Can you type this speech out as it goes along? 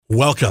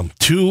Welcome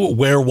to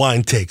Where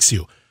Wine Takes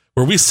You,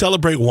 where we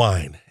celebrate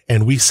wine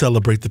and we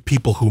celebrate the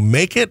people who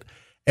make it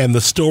and the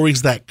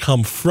stories that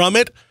come from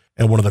it.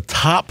 And one of the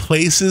top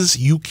places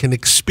you can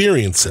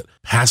experience it,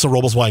 Paso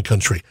Robles Wine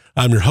Country.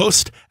 I'm your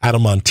host,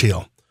 Adam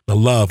Montiel. I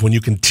love when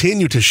you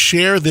continue to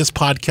share this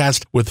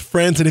podcast with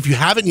friends. And if you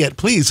haven't yet,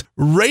 please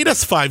rate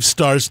us 5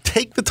 stars.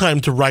 Take the time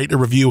to write a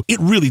review. It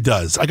really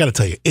does. I got to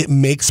tell you, it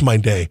makes my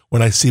day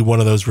when I see one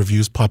of those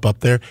reviews pop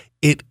up there.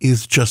 It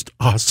is just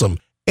awesome.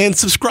 And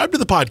subscribe to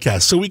the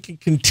podcast so we can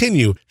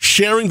continue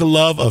sharing the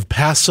love of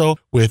Paso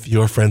with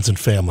your friends and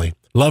family.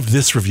 Loved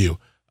this review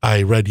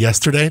I read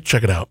yesterday.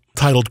 Check it out.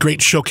 Titled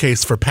Great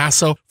Showcase for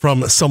Paso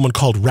from someone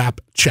called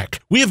Rap Check.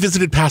 We have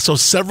visited Paso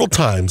several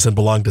times and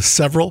belong to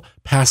several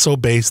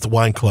Paso-based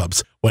wine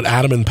clubs. What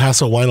Adam and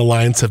Paso Wine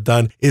Alliance have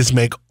done is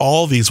make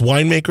all these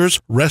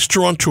winemakers,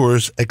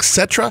 restaurateurs,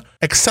 etc.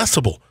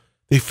 accessible.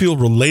 They feel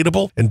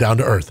relatable and down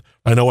to earth.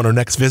 I know on our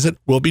next visit,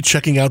 we'll be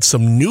checking out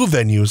some new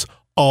venues,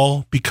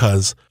 all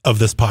because of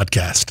this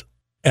podcast.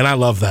 And I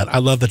love that. I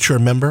love that you're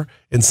a member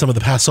in some of the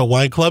Paso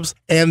wine clubs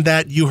and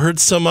that you heard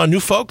some new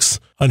folks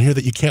on here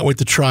that you can't wait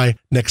to try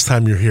next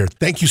time you're here.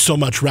 Thank you so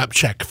much, Rap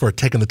Check, for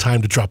taking the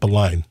time to drop a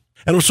line.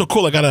 And it was so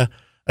cool. I got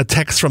a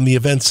text from the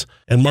events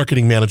and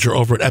marketing manager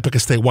over at Epic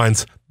Estate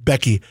Wines,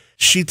 Becky.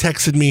 She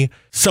texted me,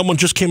 someone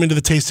just came into the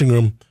tasting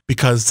room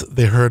because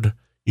they heard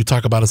you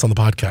talk about us on the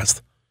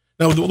podcast.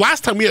 Now, the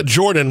last time we had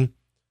Jordan,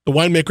 the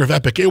winemaker of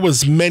Epic, it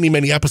was many,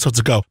 many episodes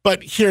ago.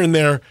 But here and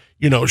there,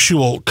 you know, she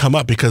will come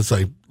up because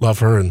I love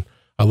her and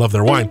I love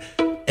their wine.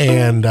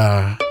 And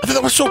I thought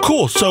that was so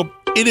cool. So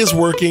it is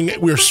working.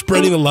 We're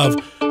spreading the love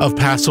of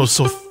Paso.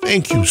 So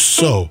thank you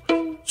so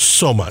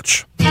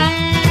much.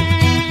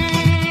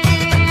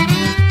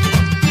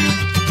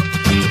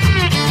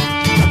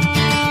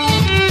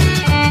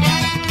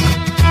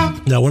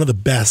 Now, one of the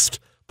best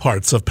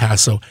parts of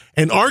Paso,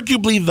 and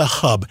arguably the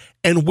hub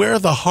and where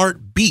the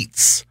heart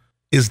beats,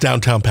 is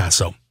downtown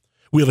Paso.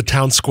 We have a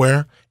town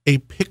square, a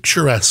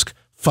picturesque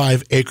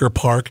 5-acre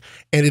park,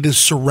 and it is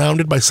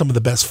surrounded by some of the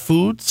best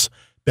foods,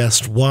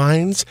 best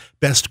wines,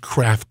 best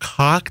craft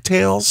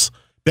cocktails,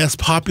 best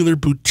popular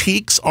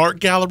boutiques, art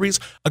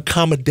galleries,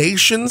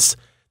 accommodations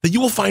that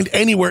you will find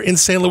anywhere in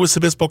San Luis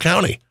Obispo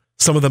County.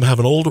 Some of them have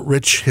an old,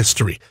 rich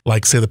history,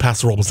 like, say, the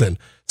Paso Robles Inn.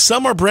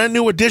 Some are brand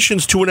new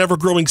additions to an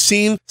ever-growing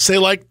scene, say,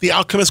 like the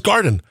Alchemist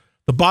Garden.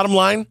 The bottom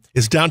line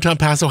is downtown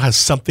Paso has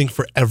something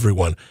for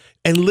everyone.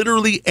 And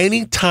literally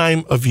any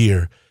time of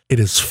year, it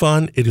is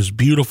fun, it is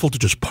beautiful to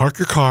just park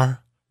your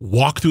car,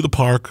 walk through the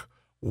park,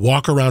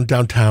 walk around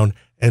downtown,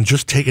 and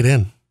just take it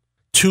in.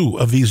 2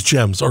 of these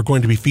gems are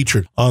going to be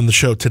featured on the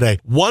show today.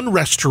 1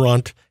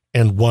 restaurant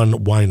and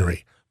 1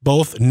 winery,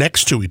 both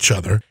next to each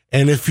other.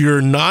 And if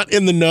you're not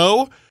in the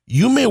know,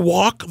 you may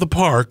walk the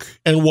park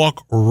and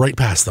walk right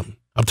past them.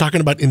 I'm talking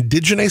about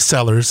Indigene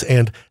Cellars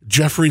and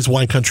Jeffrey's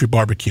Wine Country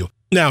Barbecue.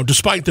 Now,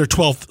 despite their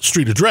 12th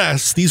Street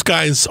address, these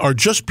guys are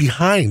just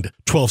behind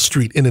 12th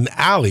Street in an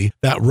alley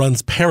that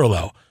runs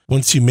parallel.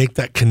 Once you make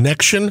that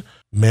connection,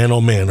 man, oh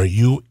man, are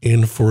you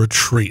in for a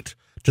treat.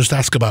 Just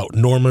ask about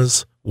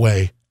Norma's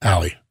Way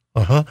Alley.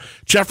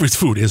 Jeffrey's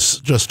food is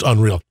just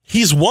unreal.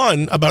 He's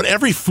won about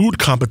every food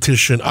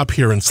competition up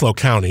here in SLO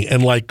County,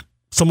 and like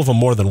some of them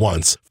more than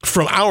once.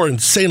 From our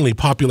insanely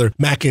popular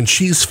Mac and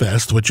Cheese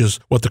Fest, which is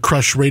what the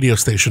Crush radio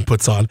station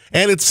puts on,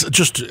 and it's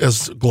just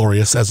as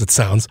glorious as it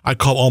sounds. I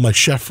call all my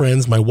chef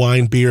friends, my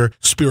wine, beer,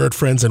 spirit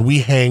friends, and we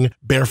hang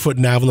barefoot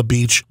in Avila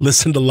Beach,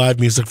 listen to live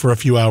music for a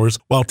few hours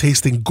while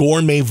tasting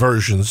gourmet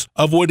versions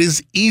of what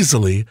is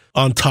easily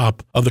on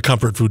top of the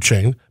comfort food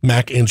chain,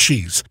 Mac and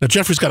Cheese. Now,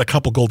 Jeffrey's got a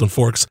couple golden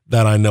forks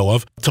that I know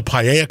of, to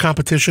paella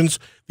competitions,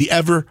 the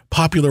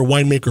ever-popular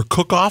winemaker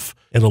cook-off,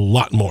 and a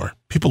lot more.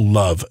 People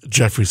love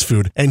Jeffrey's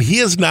food, and he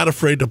is not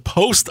afraid to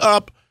post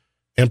up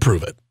and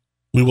prove it.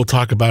 We will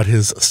talk about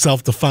his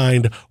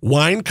self-defined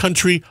wine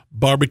country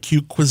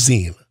barbecue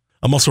cuisine.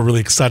 I'm also really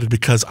excited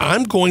because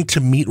I'm going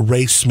to meet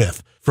Ray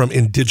Smith from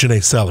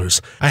Indigene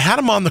Cellars. I had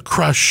him on the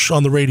Crush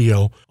on the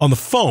radio, on the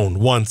phone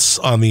once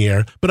on the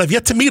air, but I've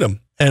yet to meet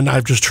him. And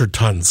I've just heard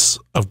tons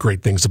of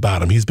great things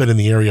about him. He's been in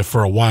the area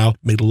for a while,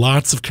 made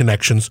lots of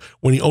connections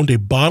when he owned a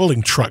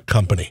bottling truck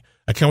company.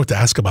 I can't wait to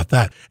ask about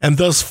that. And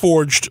thus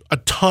forged a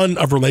ton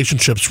of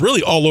relationships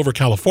really all over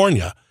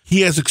California.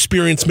 He has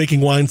experience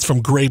making wines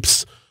from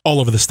grapes all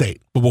over the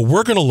state. But what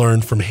we're going to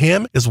learn from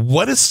him is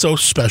what is so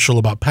special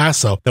about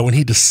Paso that when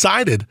he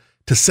decided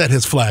to set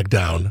his flag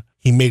down,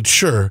 he made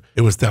sure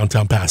it was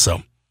downtown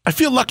Paso. I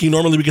feel lucky.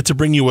 Normally we get to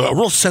bring you a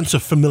real sense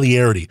of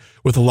familiarity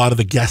with a lot of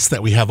the guests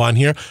that we have on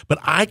here, but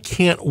I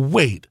can't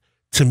wait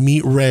to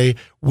meet Ray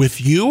with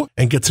you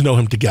and get to know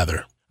him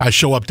together. I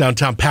show up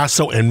downtown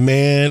Paso and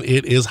man,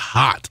 it is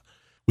hot.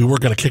 We were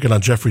going to kick it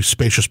on Jeffrey's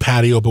spacious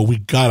patio, but we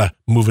got to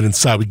move it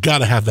inside. We got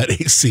to have that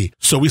AC.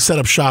 So we set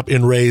up shop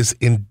in Ray's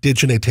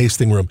Indigene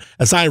tasting room.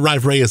 As I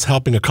arrive, Ray is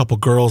helping a couple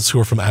girls who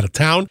are from out of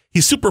town.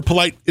 He's super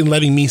polite in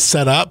letting me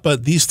set up,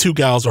 but these two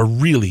gals are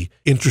really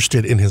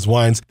interested in his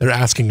wines. They're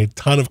asking a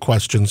ton of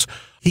questions.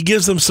 He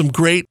gives them some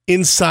great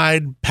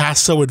inside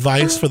Paso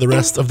advice for the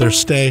rest of their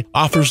stay,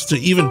 offers to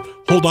even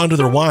hold on to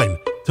their wine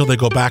till they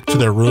go back to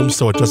their room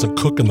so it doesn't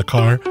cook in the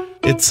car.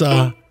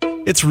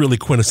 It's really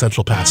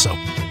quintessential Paso.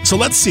 So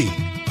let's see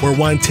where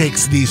wine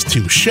takes these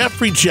two.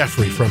 Chef-Free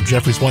Jeffrey from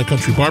Jeffrey's Wine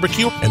Country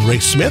Barbecue and Ray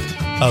Smith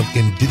of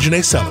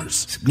Indigene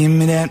Cellars. So give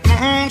me that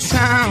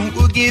moonshine,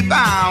 we'll get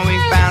by. We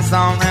pass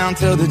on round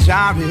till the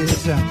job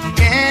is done.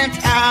 And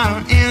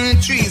out in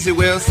the trees, it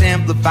will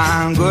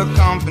simplify good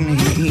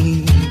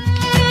company.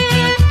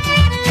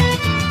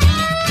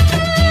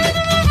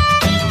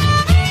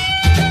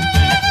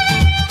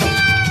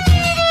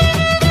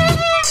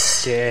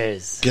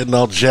 Cheers. Getting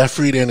all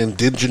Jeffrey'd and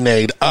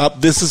indigenate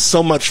up. This is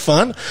so much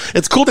fun.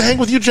 It's cool to hang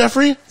with you,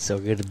 Jeffrey. So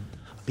good to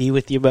be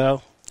with you,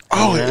 Bo.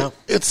 Oh,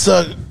 it's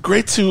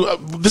great to.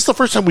 This is the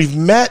first time we've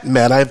met.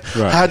 I've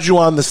had you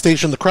on the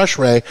station, The Crush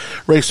Ray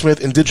Smith,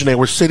 Indigene.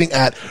 We're sitting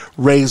at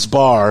Ray's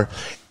bar,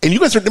 and you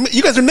guys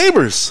are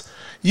neighbors.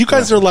 You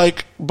guys are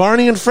like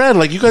Barney and Fred.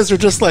 Like you guys are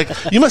just like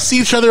you must see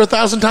each other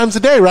 1,000 times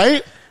a day,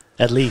 right?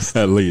 At least.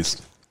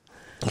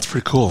 That's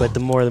pretty cool. But the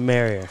more, the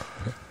merrier.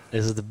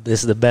 This is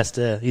the best.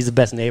 He's the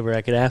best neighbor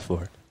I could ask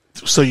for.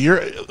 So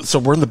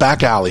we're in the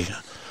back alley.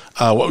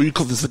 What would you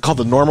call this? Is it called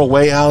the Normal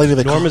Way alley?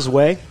 Norma's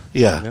Way.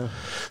 Yeah.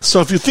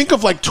 So if you think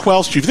of like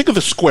 12th Street, if you think of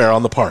the square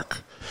on the park,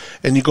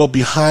 and you go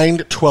behind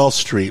 12th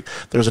Street,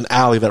 there's an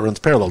alley that runs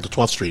parallel to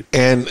 12th Street,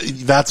 and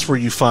that's where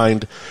you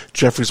find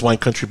Jeffrey's Wine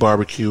Country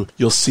Barbecue.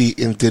 You'll see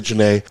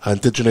Indigene.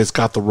 Indigene's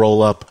got the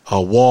roll-up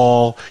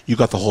wall. You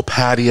got the whole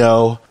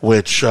patio,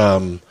 which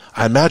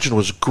I imagine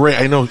was great.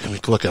 I know,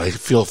 I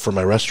feel for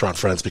my restaurant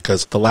friends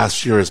because the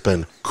last year has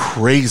been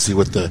crazy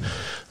with the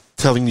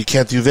telling you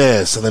can't do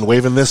this and then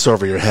waving this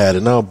over your head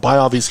and buy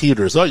all these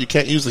heaters. Oh, you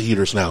can't use the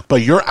heaters now.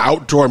 But you're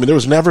outdoor. I mean, there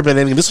was never been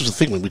any, this was the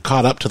thing when we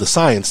caught up to the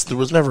science, there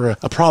was never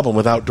a problem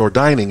with outdoor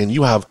dining, and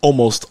you have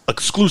almost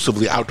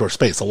exclusively outdoor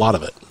space, a lot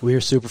of it. We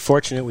were super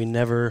fortunate. We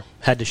never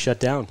had to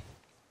shut down,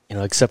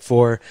 except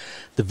for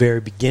the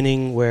very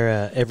beginning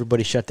where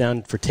everybody shut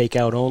down for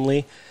takeout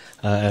only.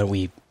 And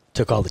we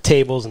took all the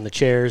tables and the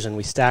chairs and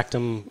we stacked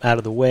them out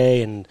of the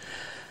way, and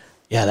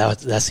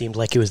that seemed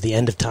like it was the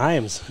end of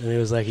times. And it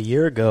was like a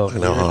year ago,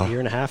 a year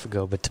and a half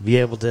ago. But to be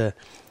able to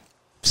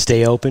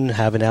stay open,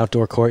 have an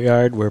outdoor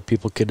courtyard where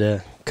people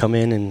could come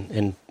in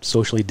and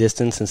socially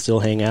distance and still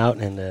hang out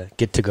and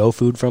get to-go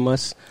food from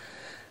us,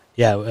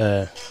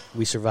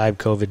 we survived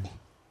COVID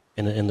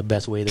in the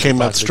best way that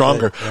came out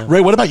stronger. Yeah. Ray,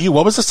 what about you?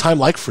 What was this time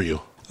like for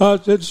you?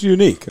 It's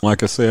unique.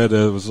 Like I said,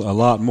 it was a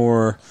lot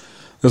more.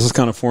 This is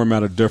kind of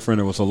formatted different.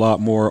 It was a lot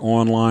more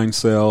online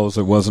sales.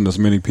 It wasn't as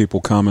many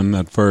people coming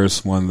at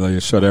first when they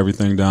shut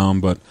everything down.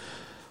 But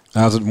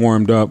as it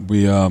warmed up,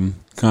 we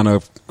kind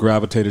of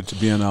gravitated to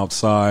being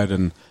outside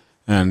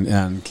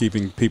and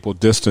keeping people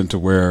distant to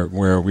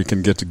where we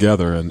can get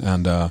together.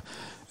 And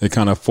it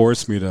kind of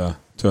forced me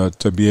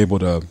to be able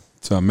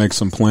to make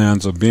some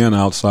plans of being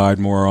outside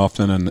more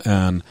often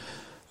and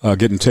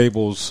getting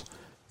tables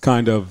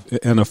kind of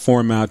in a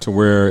format to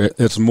where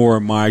it's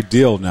more my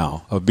deal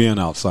now of being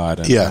outside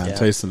and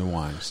tasting the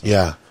wines. So.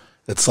 Yeah.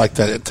 It's like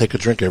that. Take a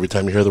drink every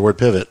time you hear the word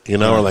pivot,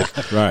 or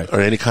like, right. Or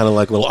any kind of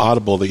like little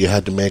audible that you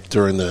had to make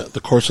during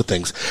the course of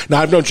things. Now,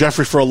 I've known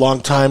Jeffrey for a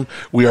long time.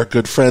 We are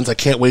good friends. I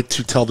can't wait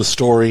to tell the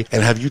story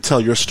and have you tell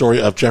your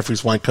story of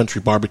Jeffrey's Wine Country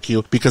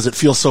Barbecue because it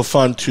feels so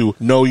fun to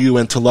know you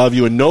and to love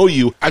you and know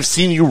you. I've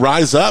seen you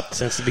rise up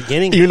since the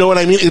beginning. You know what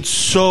I mean? It's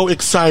so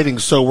exciting.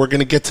 So we're going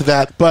to get to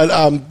that.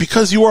 But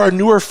because you are a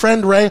newer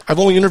friend, Ray, I've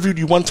only interviewed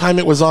you one time.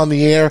 It was on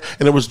the air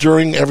and it was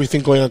during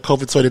everything going on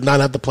COVID. So I did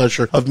not have the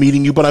pleasure of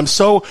meeting you. But I'm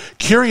so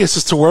curious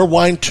as to where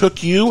wine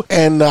took you,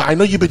 and I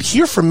know you've been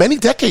here for many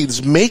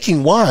decades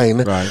making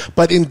wine, right.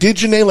 But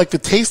Indigene, like the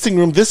tasting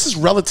room, this is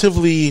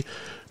relatively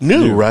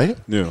new, right?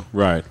 New,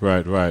 right.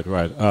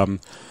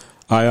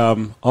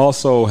 I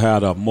also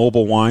had a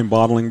mobile wine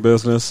bottling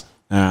business,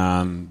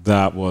 and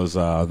that was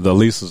the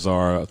leases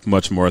are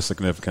much more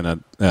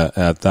significant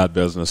at that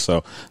business,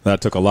 so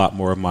that took a lot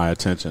more of my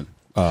attention.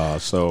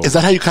 So is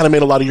that how you kind of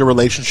made a lot of your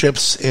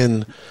relationships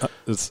in?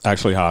 It's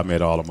actually how I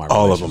made all of my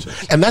relationships. All of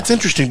them. And that's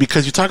interesting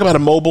because you talk about a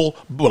mobile,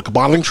 like a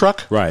bottling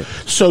truck. Right.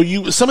 So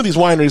some of these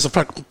wineries, in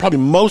fact, probably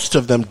most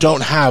of them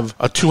don't have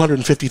a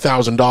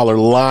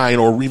 $250,000 line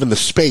or even the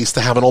space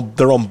to have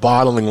their own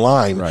bottling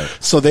line. Right.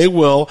 So they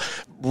will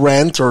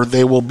rent or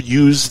they will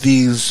use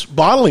these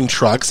bottling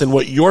trucks, and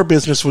what your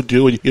business would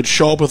do, you'd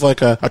show up with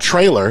like a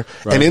trailer,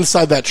 right. And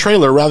inside that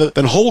trailer, rather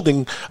than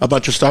holding a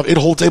bunch of stuff, it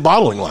holds a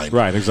bottling line.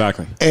 Right,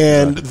 exactly.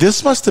 And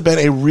this must have been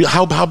a real,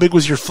 how big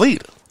was your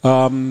fleet?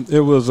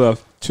 It was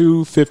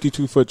two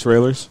 52-foot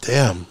trailers.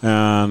 Damn.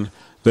 And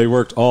they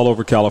worked all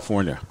over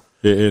California.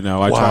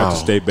 I tried to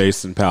stay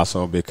based in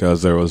Paso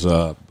because there was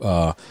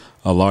a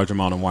large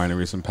amount of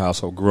wineries in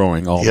Paso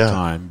growing all the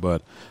time,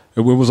 but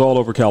It was all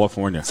over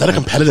California. Is that a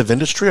competitive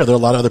industry? Are there a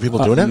lot of other people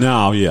doing it?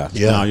 Now, yeah.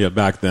 Yeah. Now, yeah.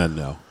 Back then,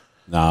 no.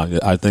 Now,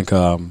 I think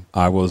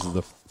I was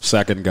the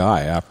second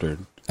guy after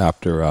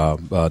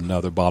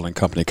another bottling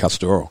company,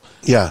 Castoro.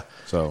 Yeah.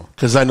 So,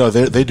 because I know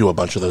they do a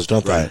bunch of those,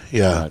 don't they? Right.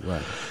 Yeah.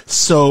 Right.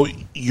 So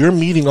you're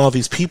meeting all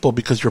these people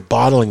because you're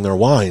bottling their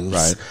wines.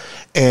 Right.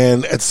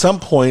 And at some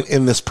point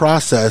in this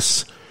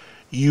process,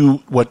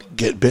 you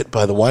get bit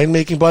by the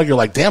winemaking bug. You're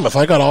like, damn, if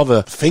I got all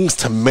the things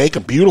to make a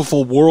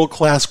beautiful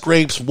world-class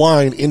grapes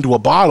wine into a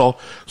bottle,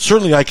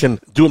 certainly I can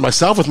do it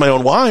myself with my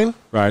own wine.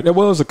 Right. It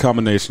was a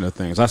combination of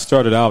things. I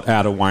started out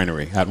at a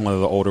winery, at one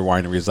of the older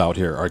wineries out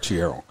here,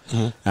 Archiero.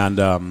 Mm-hmm.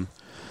 And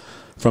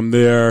from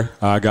there,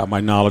 I got my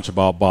knowledge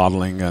about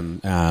bottling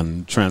and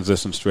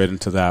transitioned straight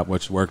into that,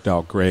 which worked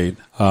out great.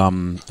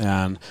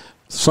 And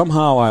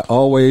somehow I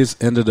always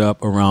ended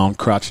up around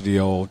crotchety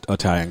old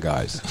Italian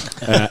guys.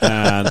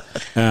 and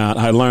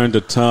I learned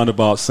a ton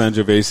about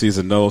Sangioveses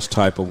and those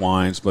type of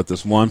wines, but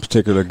this one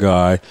particular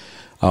guy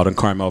out in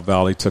Carmel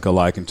Valley took a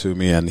liking to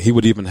me, and he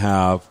would even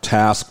have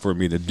tasks for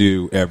me to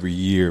do every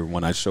year.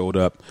 When I showed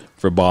up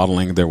for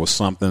bottling, there was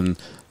something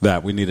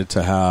that we needed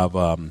to have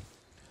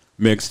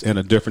mixed in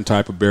a different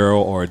type of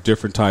barrel or a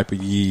different type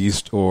of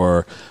yeast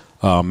or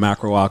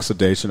macro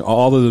oxidation.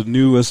 All of the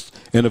newest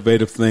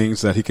innovative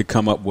things that he could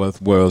come up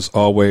with was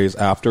always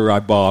after I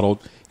bottled,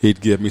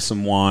 he'd give me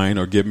some wine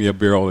or give me a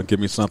barrel and give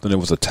me something. It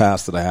was a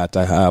task that I had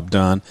to have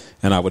done,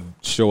 and I would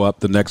show up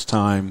the next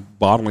time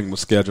bottling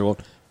was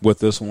scheduled with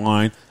this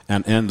wine,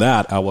 and in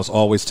that I was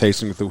always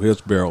tasting through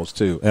his barrels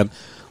too. And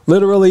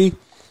literally,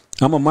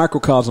 I'm a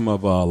microcosm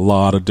of a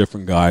lot of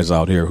different guys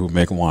out here who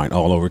make wine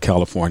all over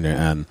California,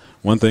 and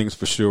one thing's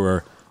for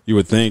sure, you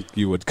would think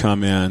you would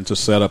come in to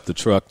set up the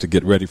truck to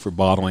get ready for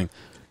bottling.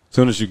 As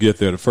soon as you get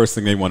there, the first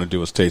thing they want to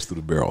do is taste through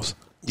the barrels.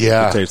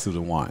 Yeah. Taste through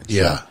the wine.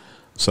 Yeah.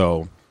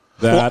 So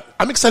that. Well,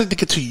 I'm excited to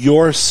get to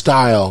your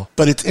style,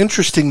 but it's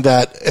interesting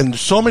that, and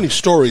so many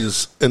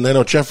stories, and I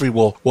know Jeffrey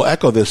will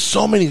echo this,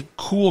 so many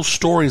cool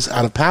stories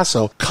out of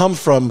Paso come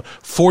from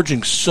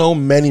forging so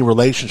many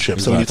relationships.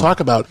 Exactly. So when you talk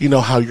about,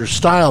 how your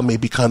style may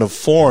be kind of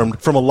formed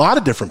from a lot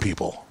of different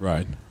people.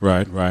 Right.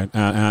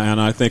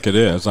 And I think it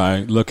is.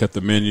 I look at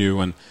the menu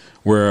and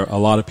where a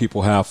lot of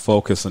people have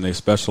focus and they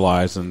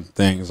specialize in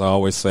things. I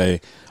always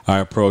say I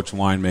approach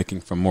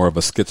winemaking from more of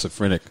a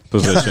schizophrenic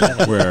position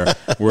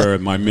where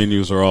my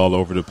menus are all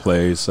over the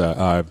place.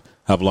 I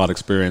have a lot of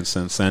experience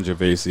in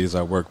Sangioveses.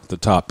 I work with the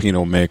top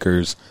Pinot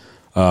makers.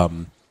 I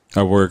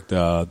worked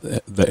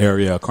the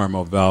area of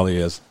Carmel Valley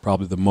is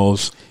probably the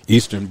most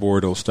Eastern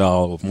Bordeaux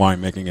style of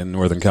winemaking in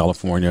Northern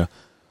California.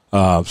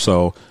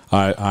 So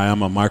I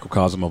am a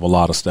microcosm of a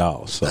lot of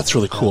styles. So. That's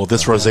really cool.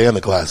 This rosé in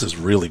the glass is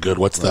really good.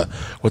 What's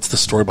the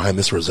story behind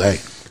this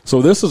rosé?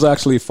 So this is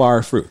actually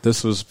fire fruit.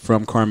 This was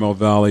from Carmel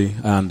Valley,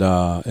 and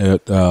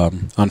it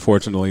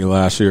unfortunately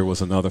last year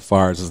was another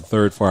fire. This is the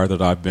third fire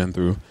that I've been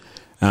through,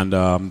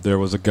 and there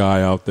was a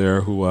guy out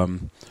there who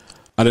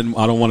I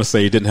don't want to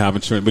say he didn't have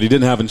insurance, but he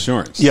didn't have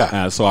insurance.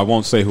 Yeah. So I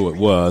won't say who it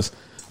was,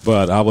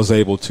 but I was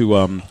able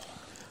to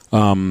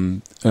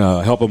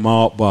help him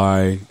out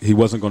by he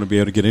wasn't going to be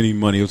able to get any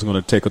money. He was going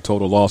to take a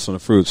total loss on the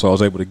fruit, so I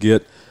was able to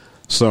get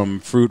some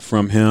fruit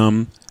from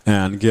him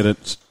and get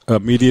it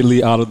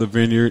immediately out of the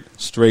vineyard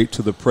straight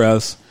to the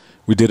press.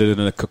 We did it in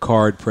a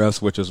Cacard press,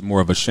 which is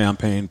more of a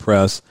champagne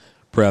press,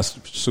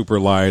 pressed super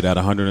light at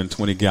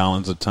 120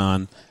 gallons a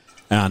ton,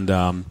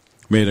 and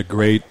made a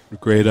great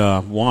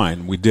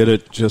wine. We did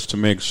it just to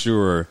make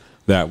sure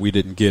that we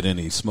didn't get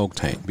any smoke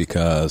taint,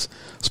 because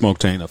smoke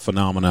taint, a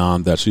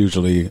phenomenon that's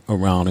usually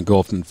around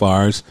engulfed in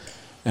fires,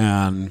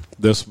 and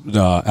this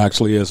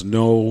actually has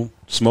no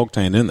smoke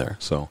taint in there.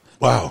 So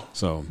wow.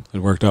 So it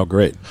worked out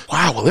great.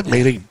 Wow, well, it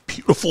made a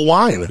beautiful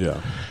wine.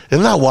 Yeah.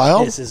 Isn't that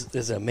wild? This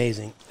is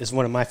amazing. It's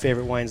one of my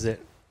favorite wines that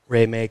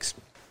Ray makes.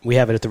 We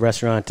have it at the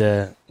restaurant.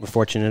 We're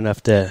fortunate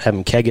enough to have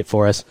him keg it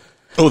for us.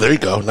 Oh, there you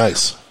go.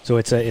 Nice. So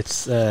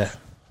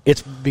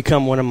it's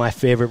become one of my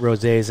favorite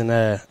rosés, and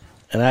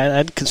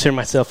I'd consider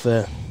myself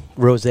a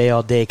rosé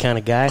all day kind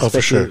of guy, for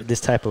especially sure.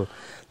 this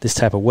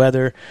type of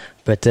weather.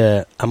 But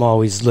I'm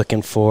always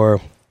looking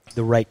for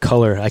the right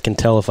color. I can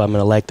tell if I'm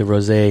going to like the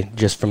rosé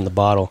just from the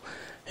bottle.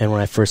 And when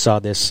I first saw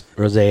this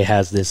rosé, it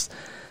has this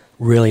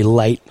really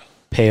light,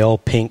 pale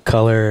pink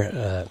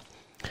color,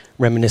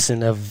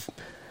 reminiscent of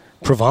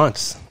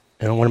Provence.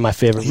 And one of my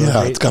favorite. Yeah,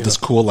 rosés, it's got this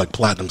cool like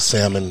platinum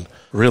salmon.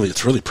 Really,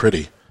 it's really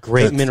pretty.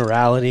 great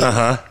minerality.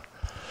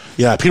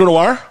 Yeah, Pinot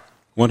Noir.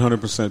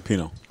 100%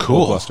 Pinot.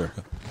 Cool. Cluster.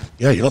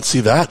 Yeah, you don't see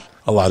that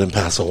a lot in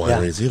Paso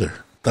wineries either.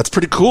 That's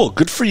pretty cool.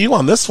 Good for you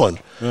on this one.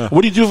 Yeah.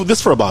 What do you do with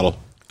this for a bottle?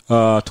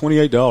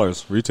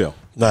 $28 retail.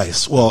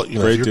 Nice. Well,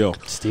 Great deal.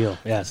 Steal.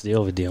 Yeah, it's the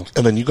over deal.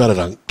 And then you got it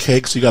on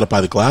cake, so you got it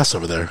by the glass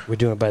over there. We're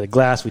doing it by the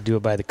glass. We do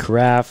it by the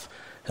carafe.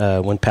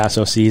 When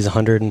Paso sees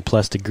 100 and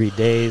plus degree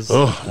days.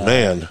 Oh,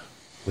 man.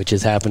 which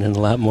is happening a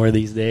lot more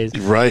these days.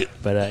 Right.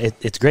 But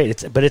it's great.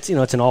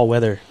 It's an all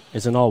weather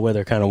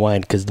kind of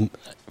wine because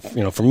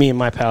for me and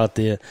my palate,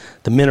 the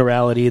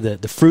minerality,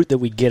 the fruit that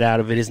we get out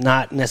of it is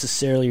not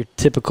necessarily your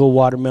typical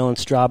watermelon,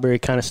 strawberry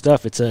kind of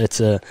stuff. It's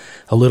a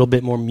little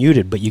bit more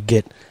muted, but you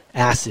get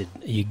acid,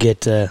 you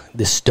get the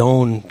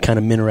stone kind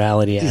of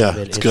minerality out of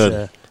it. It's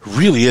good.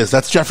 Really is.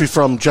 That's Jeffrey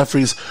from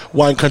Jeffrey's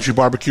Wine Country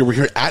Barbecue. We're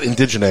here at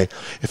Indigene.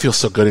 It feels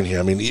so good in here.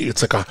 I mean,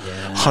 it's like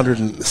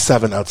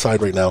 107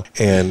 outside right now.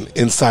 And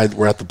inside,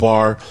 we're at the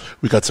bar.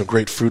 We got some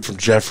great food from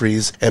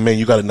Jeffrey's. And, man,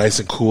 you got it nice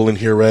and cool in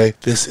here, Ray.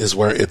 This is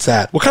where it's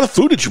at. What kind of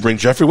food did you bring,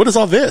 Jeffrey? What is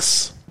all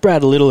this?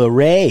 Brought a little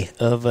array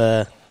of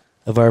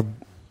our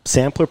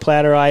sampler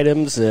platter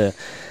items. So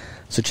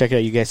check it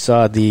out. You guys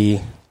saw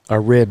our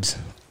ribs.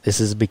 This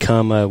has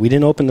become, we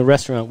didn't open the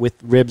restaurant with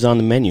ribs on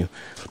the menu.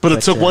 But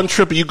it took one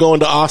trip of you going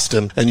to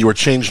Austin, and you were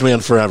changed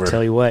man forever.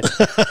 Tell you what,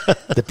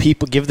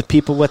 give the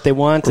people what they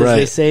want, as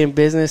they say in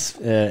business.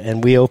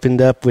 And we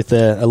opened up with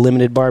a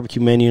limited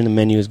barbecue menu, and the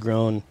menu has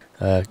grown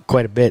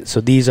quite a bit. So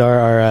these are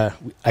our,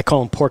 I call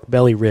them pork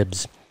belly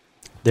ribs.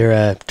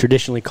 They're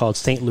traditionally called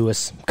St.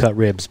 Louis cut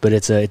ribs, but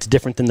it's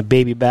different than the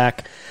baby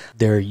back.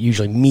 They're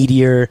usually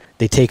meatier.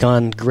 They take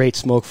on great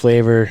smoke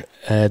flavor.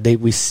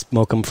 We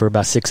smoke them for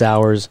about 6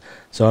 hours.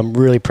 So I'm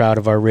really proud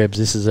of our ribs.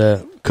 This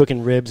is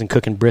cooking ribs and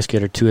cooking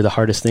brisket are two of the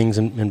hardest things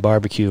in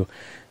barbecue.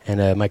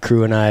 And my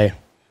crew and I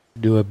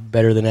do a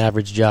better than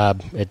average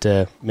job at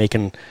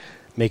making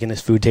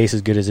this food taste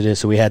as good as it is.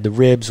 So we had the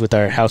ribs with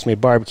our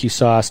house-made barbecue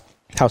sauce,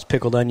 house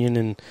pickled onion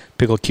and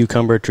pickled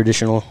cucumber,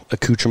 traditional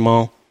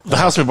accoutrement. The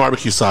house-made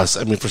barbecue sauce,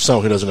 I mean, for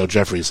someone who doesn't know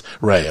Jeffrey's,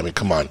 Ray, I mean,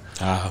 come on.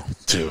 Oh.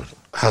 Dude,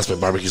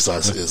 house-made barbecue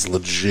sauce is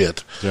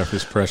legit.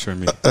 Jeffrey's pressuring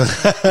me.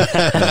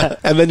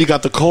 And then you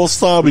got the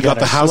coleslaw, we got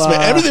the house-made,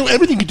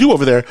 everything you do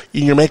over there,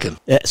 you're making.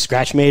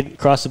 Scratch-made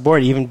across the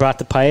board. You even brought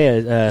the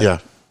paella.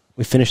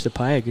 We finished the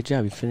paella. Good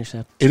job. You finished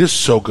that. It is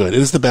so good. It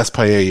is the best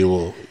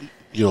paella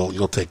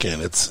you'll take in.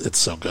 It's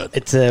so good.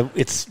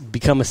 It's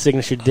become a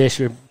signature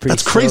dish.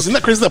 That's crazy. Isn't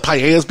that crazy that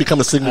paella has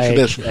become a signature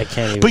dish? I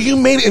can't even. But you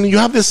made it,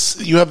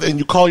 and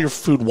you call your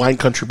food Wine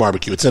Country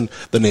Barbecue. It's in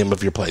the name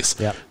of your place.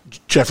 Yeah.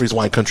 Jeffrey's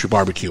Wine Country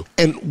Barbecue.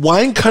 And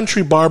Wine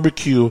Country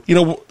Barbecue,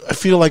 I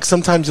feel like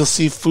sometimes you'll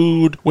see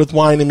food with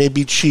wine. It may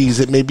be cheese,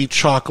 it may be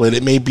chocolate,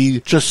 it may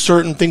be just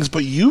certain things,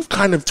 but you've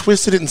kind of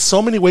twisted it in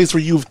so many ways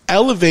where you've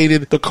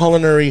elevated the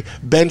culinary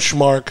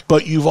benchmark,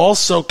 but you've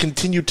also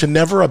continued to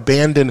never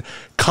abandon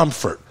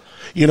comfort.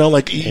 You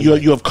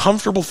have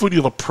comfortable food, you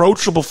have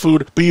approachable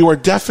food, but you are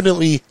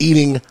definitely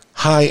eating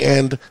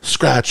high-end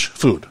scratch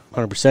food.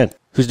 100%.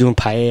 Who's doing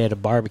paella at a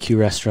barbecue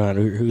restaurant?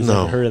 Who's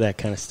ever heard of that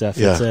kind of stuff?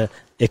 Yeah.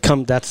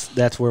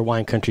 That's where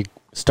Wine Country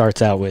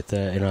starts out with.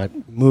 I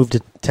moved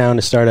to town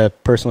to start a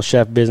personal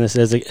chef business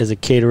as a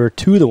caterer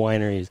to the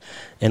wineries,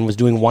 and was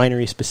doing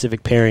winery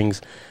specific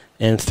pairings.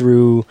 And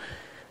through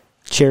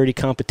charity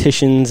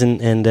competitions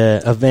and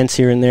events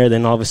here and there,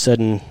 then all of a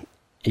sudden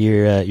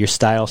your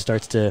style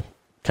starts to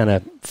kind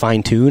of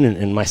fine tune,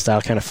 and my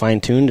style kind of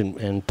fine tuned.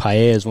 And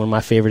paella is one of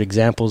my favorite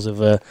examples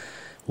of a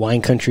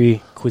Wine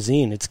Country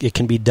cuisine. It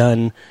can be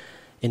done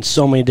in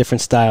so many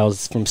different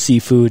styles, from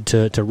seafood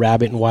to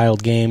rabbit and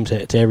wild game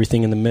to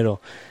everything in the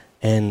middle.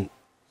 And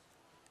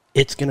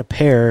it's going to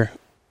pair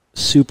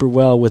super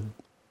well with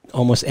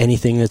almost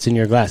anything that's in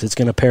your glass. It's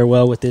going to pair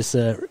well with this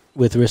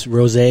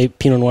rosé,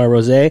 Pinot Noir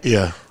rosé.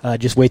 Yeah.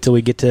 Just wait till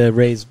we get to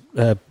Ray's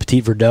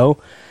Petit Verdot.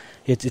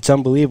 It's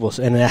unbelievable.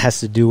 And that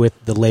has to do with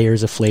the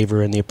layers of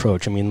flavor and the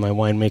approach. I mean, my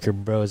winemaker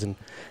bros and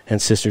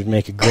sisters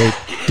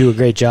do a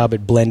great job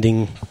at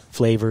blending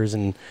flavors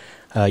and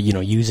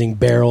using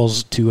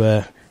barrels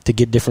to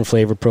get different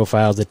flavor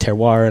profiles. The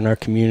terroir in our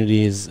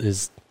community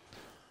is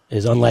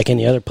unlike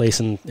any other place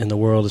in the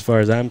world as far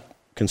as I'm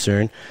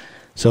concerned.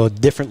 So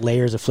different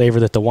layers of flavor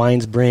that the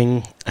wines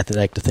bring. I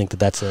like to think that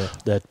that's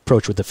the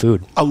approach with the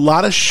food. A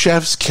lot of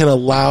chefs can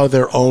allow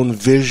their own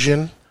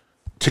vision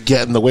to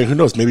get in the way. Who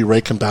knows? Maybe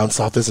Ray can bounce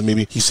off this, and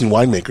maybe he's seen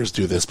winemakers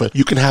do this, but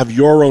you can have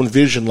your own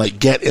vision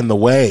get in the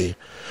way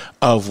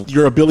of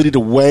your ability to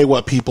weigh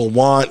what people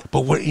want.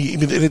 But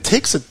it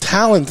takes a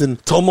talent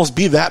and to almost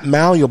be that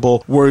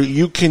malleable where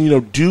you can,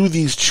 do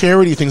these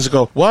charity things and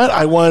go, what?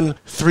 I won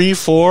 3,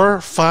 4,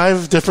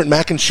 5 different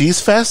mac and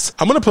cheese fests.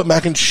 I'm going to put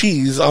mac and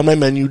cheese on my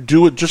menu,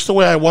 do it just the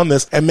way I won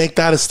this, and make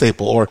that a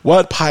staple. Or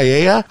what?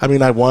 Paella? I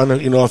mean, I won,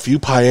 a few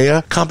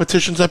paella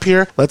competitions up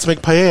here. Let's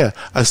make paella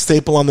a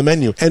staple on the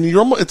menu. And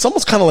it's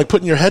almost kind of like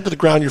putting your head to the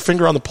ground, your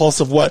finger on the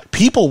pulse of what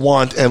people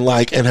want and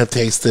like and have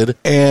tasted,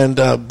 and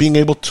being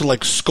able to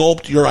sculpt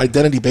your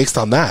identity based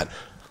on that.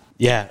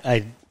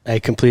 Yeah, I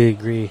completely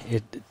agree.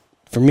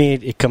 For me,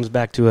 it comes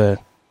back to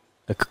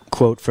a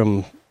quote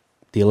from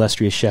the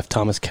illustrious chef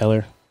Thomas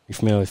Keller. You're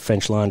familiar with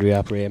French Laundry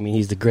Opera. I mean,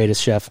 he's the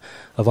greatest chef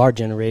of our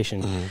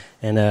generation. Mm-hmm.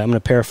 And I'm going to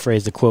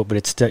paraphrase the quote,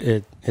 but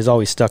it has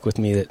always stuck with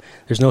me that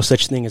there's no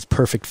such thing as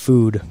perfect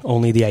food,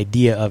 only the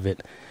idea of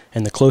it.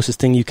 And the closest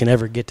thing you can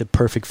ever get to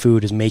perfect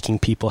food is making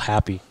people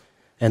happy.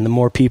 And the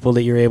more people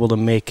that you're able to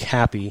make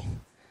happy,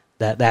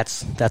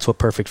 that's what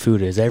perfect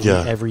food is.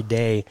 Every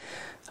day,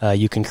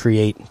 you can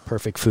create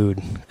perfect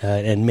food,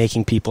 and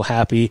making people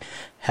happy,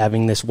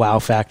 having this wow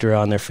factor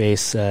on their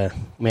face. I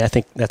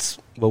think that's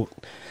what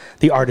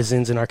the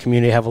artisans in our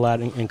community have a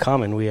lot in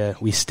common.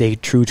 We stay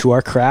true to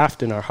our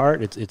craft and our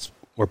heart.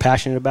 We're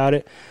passionate about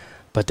it,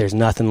 but there's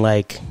nothing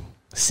like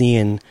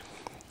seeing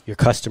your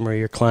customer,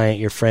 your client,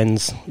 your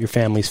friends, your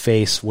family's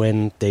face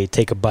when they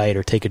take a bite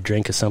or take a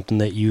drink of something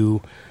that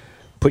you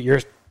put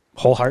your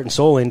whole heart and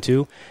soul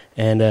into,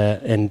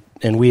 and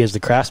we as the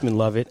craftsmen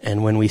love it.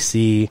 And when we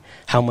see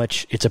how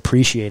much it's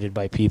appreciated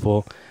by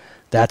people,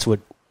 that's what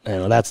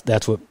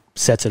that's what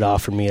sets it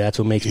off for me. That's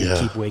what makes me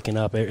keep waking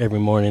up every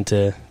morning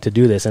to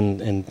do this.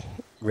 And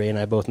Ray and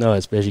I both know,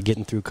 especially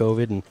getting through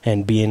COVID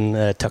and being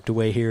tucked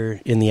away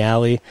here in the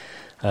alley,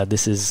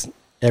 this is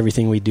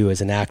everything we do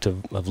is an act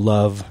of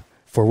love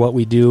for what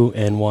we do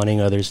and wanting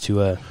others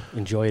to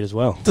enjoy it as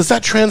well. Does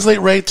that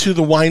translate right to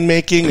the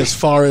winemaking as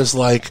far as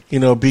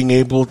being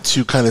able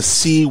to kind of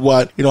see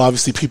what,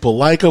 obviously people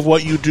like of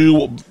what you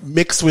do,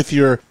 mixed with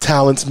your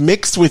talents,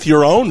 mixed with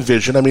your own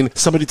vision? I mean,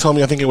 somebody told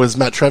me, I think it was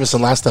Matt Trevison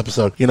last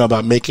episode,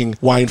 about making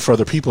wine for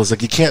other people. It's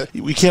like,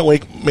 we can't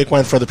make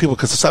wine for other people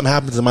because if something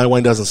happens and my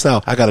wine doesn't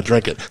sell, I got to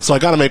drink it. So I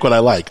got to make what I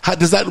like. How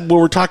does that, when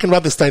we're talking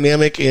about this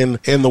dynamic in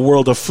the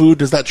world of food,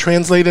 does that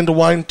translate into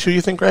wine too,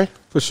 you think, Ray?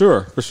 For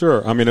sure.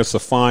 I mean, it's a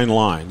fine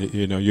line.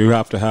 You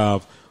have to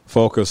have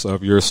focus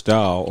of your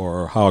style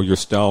or how you're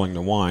styling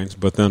the wines,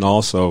 but then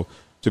also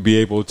to be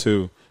able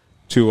to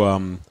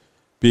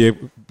be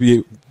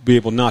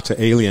able not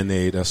to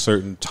alienate a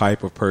certain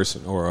type of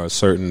person or a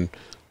certain.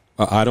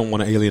 I don't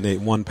want to alienate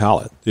one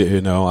palate.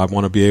 I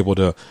want to be able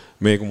to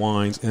make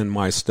wines in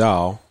my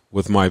style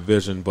with my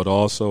vision, but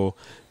also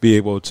be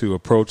able to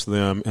approach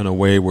them in a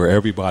way where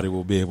everybody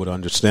will be able to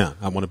understand.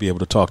 I want to be able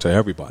to talk to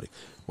everybody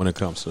when it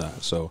comes to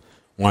that. So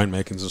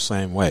winemaking is the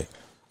same way.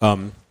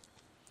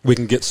 We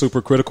can get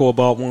super critical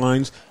about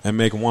wines and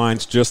make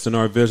wines just in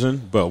our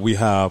vision, but we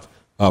have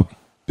a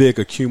big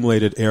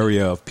accumulated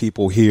area of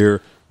people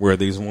here where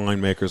these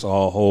winemakers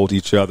all hold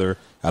each other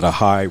at a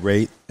high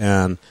rate,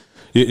 and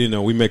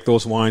we make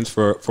those wines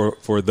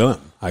for them,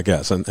 I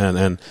guess,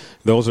 and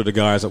those are the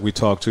guys that we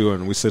talk to,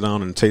 and we sit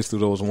down and taste through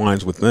those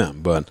wines with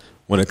them. But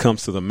when it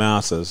comes to the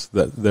masses,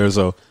 that there's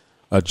a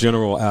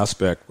general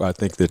aspect I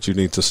think that you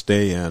need to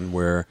stay in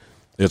where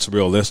it's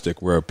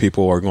realistic, where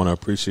people are going to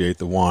appreciate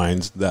the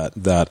wines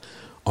that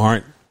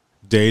aren't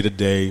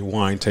day-to-day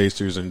wine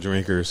tasters and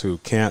drinkers who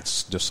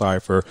can't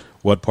decipher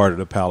what part of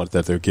the palate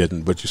that they're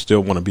getting, but you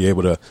still want to be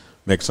able to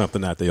make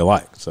something that they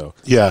like. So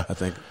yeah, I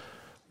think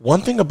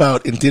one thing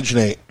about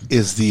Indigenate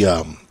is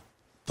the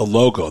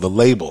logo, the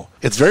label.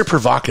 It's very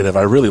provocative.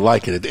 I really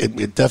like it.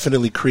 It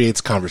definitely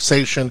creates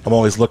conversation. I'm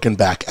always looking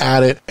back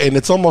at it. And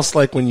it's almost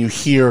like when you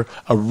hear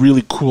a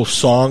really cool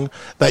song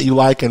that you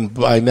like, and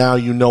by now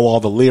you know all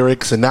the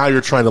lyrics, and now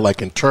you're trying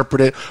to interpret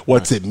it.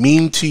 What's it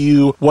mean to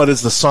you? What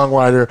does the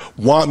songwriter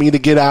want me to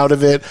get out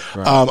of it?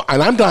 Right.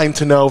 And I'm dying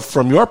to know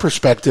from your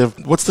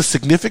perspective, what's the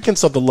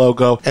significance of the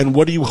logo, and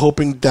what are you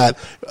hoping that,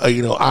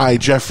 I,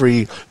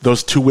 Jeffrey,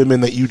 those two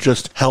women that you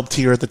just helped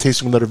here at the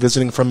tasting room that are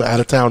visiting from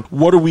out of town,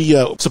 what are we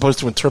supposed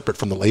to interpret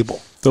from the label?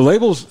 The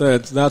labels,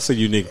 that's a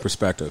unique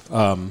perspective.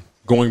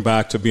 Going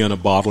back to being a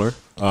bottler,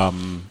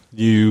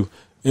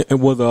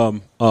 with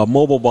a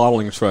mobile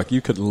bottling truck,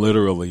 you could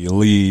literally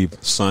leave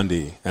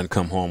Sunday and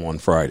come home on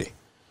Friday.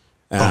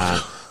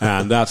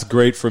 And that's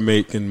great for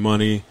making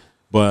money,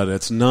 but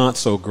it's not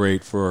so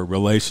great for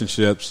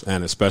relationships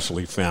and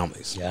especially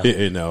families,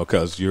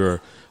 because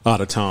you're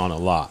out of town a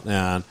lot.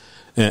 And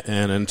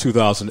in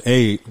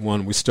 2008,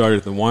 when we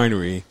started the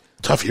winery,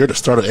 tough year to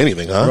start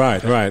anything, huh?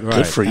 Right.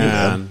 Good for you, and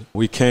man.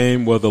 We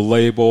came with a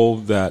label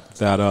that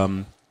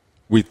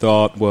we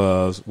thought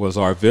was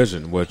our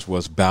vision, which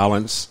was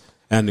balance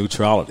and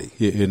neutrality.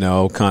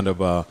 Kind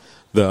of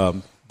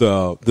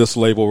this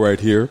label right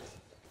here,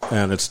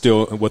 and it's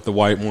still with the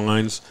white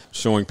wines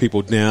showing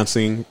people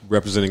dancing,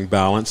 representing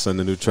balance, and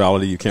the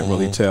neutrality. You can't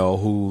really tell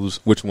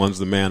which one's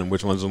the man and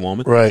which one's the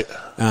woman. Right.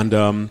 And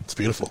it's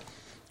beautiful.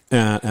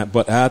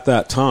 But at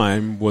that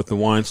time, with the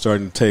wine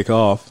starting to take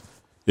off,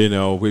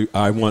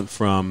 I went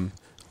from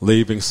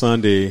leaving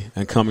Sunday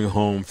and coming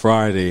home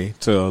Friday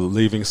to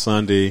leaving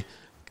Sunday,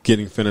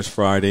 getting finished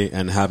Friday,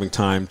 and having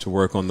time to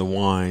work on the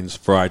wines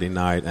Friday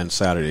night and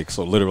Saturday.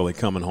 So literally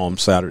coming home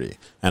Saturday.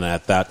 And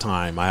at that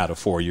time, I had a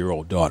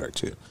 4-year-old daughter,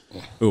 too,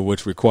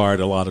 which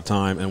required a lot of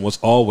time and was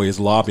always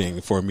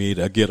lobbying for me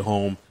to get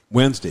home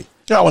Wednesday.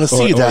 Yeah, I want to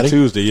see you, Daddy. Or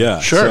Tuesday,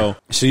 yeah. Sure. So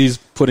she's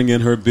putting in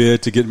her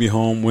bid to get me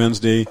home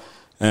Wednesday,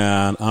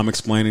 and I'm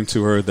explaining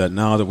to her that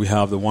now that we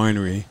have the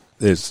winery,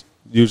 it's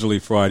usually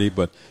Friday,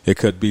 but it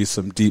could be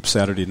some deep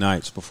Saturday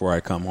nights before I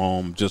come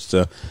home just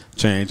to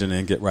change and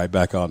then get right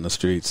back out in the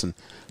streets. And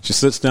she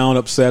sits down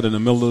upset in the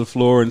middle of the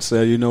floor and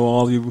said,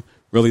 all you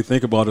really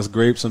think about is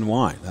grapes and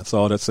wine. That's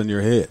all that's in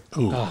your head.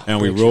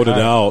 And we wrote it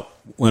out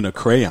in a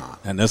crayon.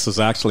 And this is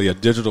actually a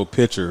digital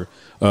picture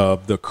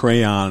of the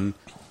crayon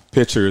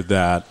picture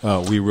that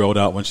we wrote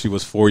out when she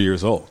was 4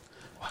 years old.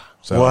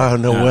 So, wow,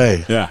 no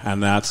way. Yeah,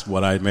 and that's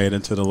what I made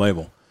into the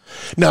label.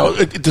 Now,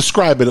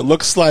 describe it. It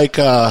looks like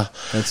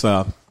it's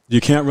you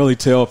can't really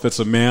tell if it's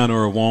a man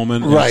or a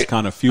woman. Right. It's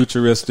kind of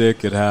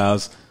futuristic. It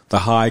has the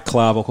high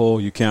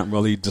clavicle. You can't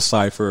really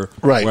decipher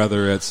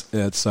whether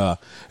it's a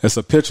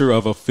picture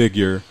of a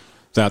figure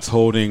that's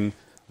holding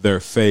their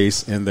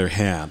face in their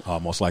hand,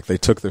 almost like they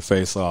took their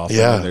face off.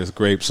 Yeah. And there's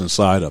grapes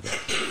inside of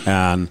it.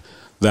 And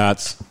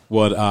that's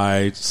what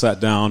I sat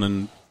down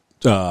and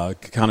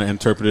kind of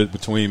interpreted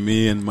between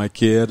me and my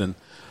kid. And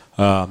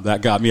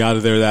that got me out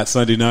of there that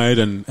Sunday night.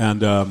 And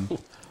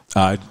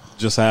I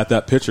just had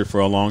that picture for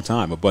a long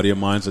time. A buddy of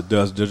mine that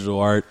does digital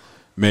art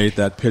made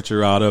that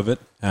picture out of it,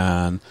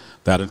 and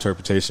that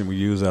interpretation we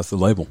use as the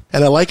label.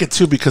 And I like it,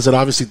 too, because it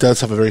obviously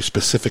does have a very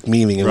specific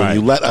meaning. And when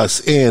you let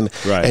us in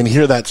and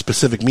hear that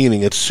specific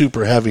meaning, it's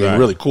super heavy and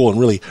really cool and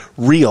really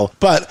real.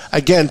 But,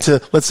 again,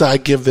 let's say I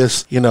give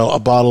this, a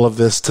bottle of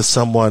this to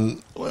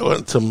someone,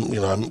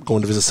 I'm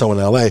going to visit someone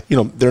in L.A.,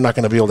 they're not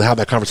going to be able to have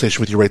that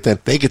conversation with you right then.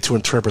 They get to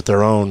interpret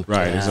their own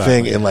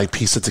thing and,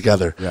 piece it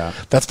together. Yeah.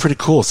 That's pretty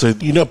cool. So,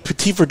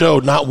 Petit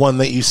Verdot, not one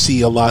that you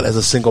see a lot as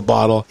a single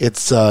bottle.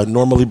 It's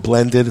normally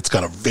blended. It's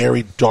got a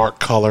very dark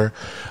color.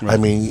 Right. I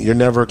mean, you're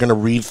never going to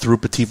read through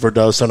Petit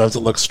Verdot. Sometimes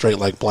it looks straight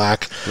like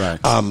black. Right.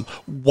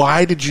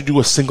 Why did you do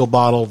a single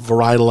bottle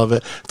varietal of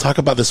it? Talk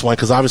about this wine,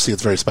 because obviously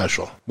it's very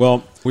special.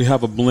 Well, we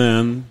have a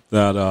blend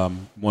that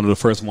one of the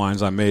first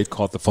wines I made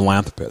called the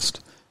Philanthropist.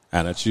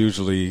 And it's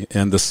usually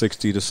in the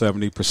 60 to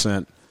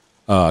 70%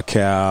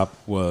 cab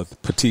with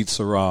Petit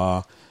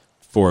Syrah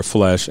for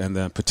flesh, and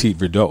then Petit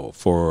Verdot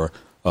for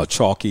a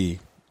chalky,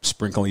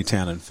 sprinkly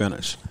tannin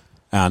finish.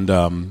 And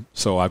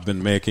so I've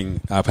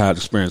had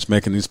experience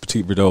making these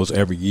Petit Verdots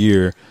every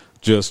year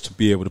just to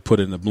be able to put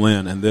it in the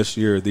blend. And this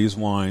year, these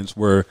wines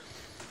were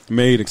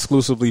made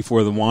exclusively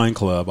for the wine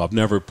club. I've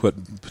never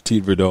put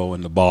Petit Verdot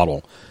in the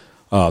bottle.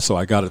 So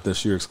I got it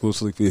this year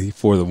exclusively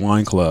for the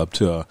wine club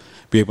to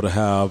be able to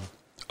have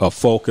a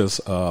focus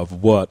of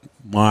what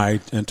my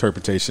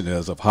interpretation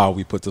is of how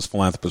we put this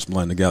Philanthropist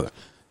blend together.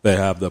 They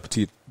have the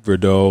Petit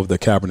Verdot, the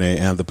Cabernet,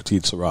 and the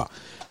Petit Syrah.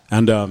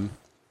 And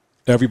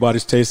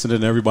everybody's tasting it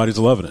and everybody's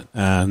loving it.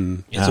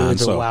 And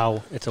it's a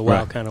wow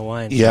kind of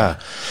wine. Yeah.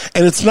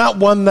 And it's not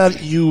one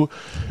that you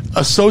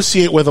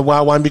associate with a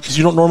wow wine because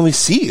you don't normally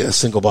see a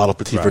single bottle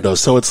Petit Verdot.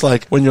 So it's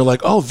like when you're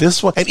like, oh,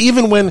 this one. And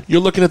even when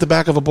you're looking at the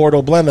back of a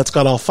Bordeaux blend that's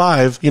got all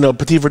five,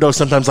 Petit Verdot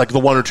sometimes like the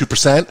 1 or 2%.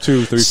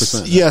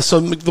 2-3%. Yeah. So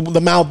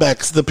the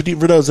Malbecs, the Petit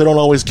Verdots, they don't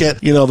always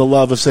get, the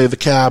love of, say, the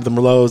Cab, the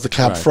Merlots, the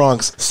Cab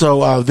Francs.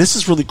 So this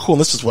is really cool.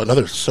 And this is what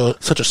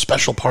such a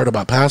special part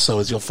about Paso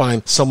is you'll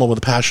find someone with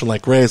a passion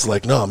like Ray's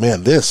like, no,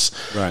 man, there's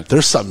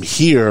something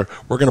here.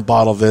 We're going to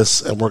bottle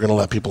this and we're going to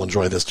let people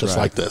enjoy this just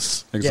like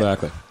this.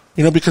 Exactly. Yeah.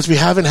 Because we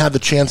haven't had the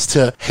chance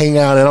to hang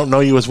out. I don't know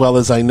you as well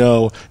as I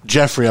know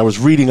Jeffrey. I was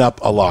reading up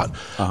a lot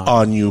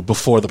on you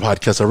before the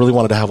podcast. I really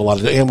wanted to have a lot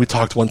of it. And we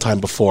talked one time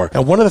before.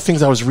 And one of the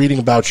things I was reading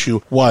about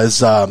you was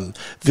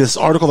this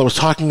article that was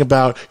talking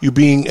about you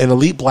being an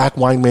elite black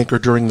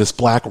winemaker during this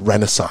black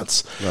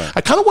renaissance. Right.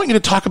 I kind of want you to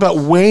talk about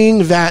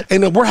weighing that.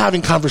 And we're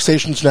having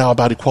conversations now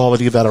about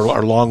equality that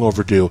are long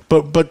overdue.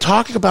 But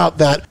talking about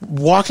that,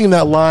 walking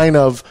that line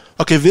of,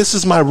 okay, this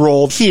is my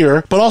role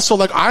here, but also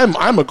like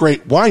I'm a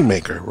great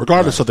winemaker,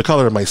 regardless of the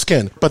color of my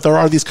skin. But there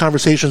are these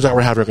conversations that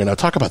we're having right now.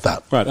 Talk about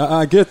that. Right,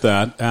 I get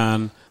that,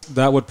 and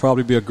that would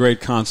probably be a great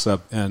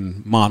concept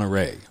in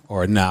Monterey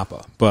or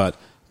Napa. But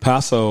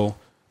Paso,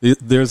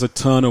 there's a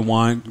ton of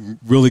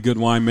really good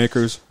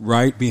winemakers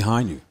right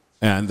behind you,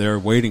 and they're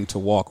waiting to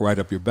walk right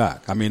up your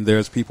back. I mean,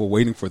 there's people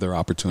waiting for their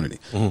opportunity.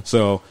 Mm-hmm.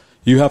 So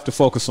you have to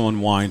focus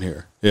on wine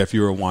here if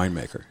you're a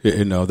winemaker.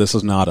 This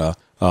is not a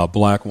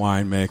black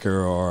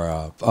winemaker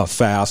or a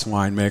fast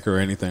winemaker or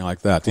anything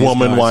like that.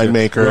 Woman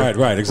winemaker.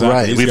 Right,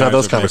 exactly. Right, we've had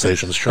those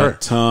conversations, sure. A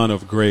ton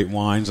of great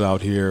wines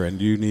out here,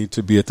 and you need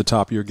to be at the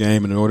top of your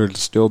game in order to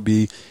still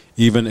be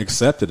even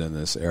accepted in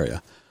this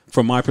area.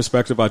 From my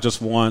perspective, I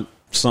just want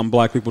some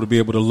black people to be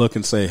able to look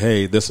and say,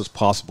 hey, this is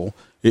possible.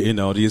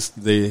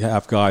 They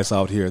have guys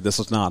out here. This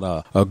is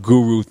not a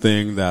guru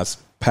thing that's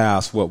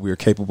past what we're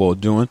capable of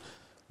doing.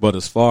 But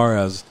as far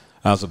as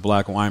a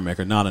black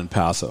winemaker, not in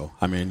Paso.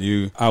 I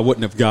mean, I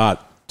wouldn't have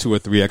got 2 or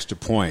 3 extra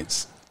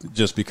points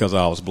just because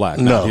I was black.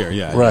 No, here,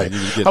 yeah, right.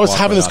 I was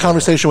having this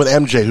conversation with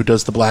MJ, who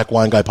does the Black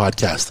Wine Guy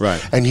podcast, right?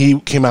 And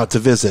he came out to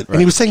visit, and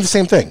he was saying the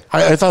same thing.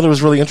 I thought it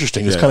was really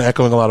interesting. He was kind of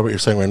echoing a lot of what you're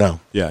saying right now.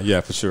 Yeah,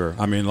 for sure.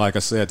 I mean, like I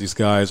said, these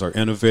guys are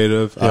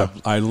innovative. Yeah.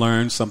 I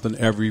learn something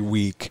every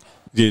week.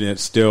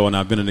 And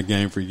I've been in the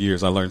game for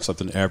years. I learned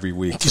something every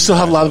week. Do you still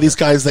have a lot of these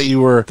guys that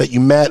you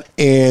met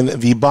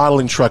in the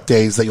bottling truck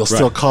days that you'll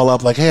still call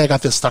up like, hey, I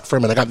got this stuck for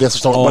him and I got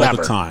this or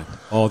whatever?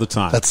 All the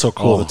time. That's so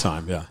cool. All the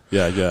time,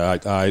 yeah.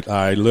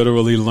 I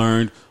literally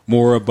learned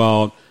more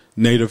about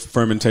native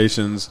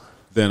fermentations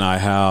than I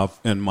have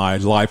in my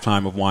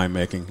lifetime of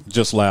winemaking.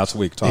 Just last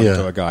week talking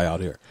to a guy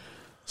out here.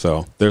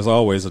 So there's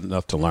always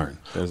enough to learn.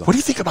 What do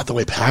you think about the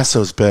way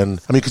Paso's been?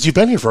 I mean, because you've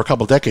been here for a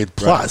couple decades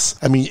plus.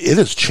 Right. I mean, it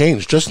has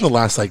changed just in the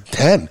last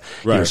 10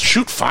 years.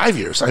 Shoot, 5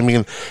 years. I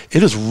mean,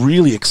 it is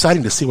really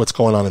exciting to see what's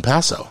going on in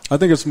Paso. I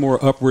think it's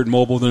more upward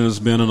mobile than it's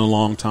been in a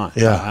long time.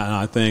 Yeah. And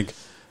I think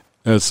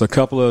It's a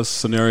couple of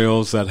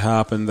scenarios that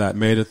happened that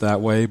made it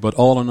that way, but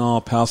all in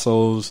all,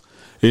 Paso's,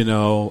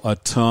 a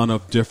ton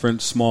of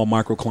different small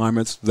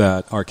microclimates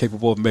that are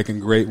capable of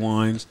making great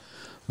wines.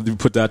 You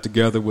put that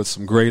together with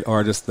some great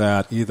artists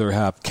that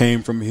either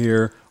came from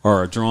here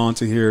or are drawn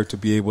to here to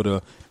be able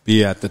to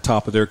be at the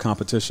top of their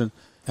competition.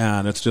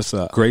 And it's just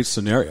a great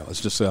scenario. It's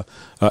just a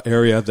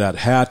area that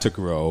had to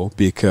grow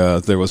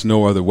because there was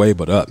no other way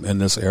but up in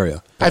this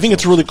area. I think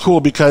it's really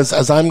cool because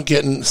as I'm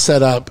getting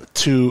set up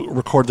to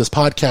record this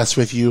podcast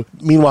with you,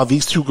 meanwhile,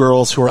 these two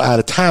girls who are out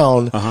of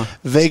town,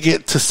 they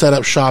get to set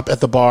up shop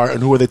at the bar.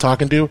 And who are they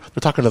talking to? They're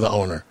talking to the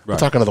owner. They're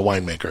talking to the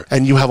winemaker.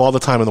 And you have all the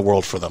time in the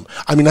world for them.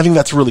 I mean, I think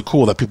that's really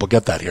cool that people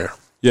get that here.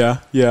 Yeah.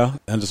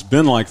 And it's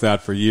been like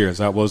that for years.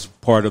 That was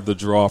part of the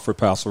draw for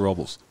Paso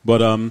Robles.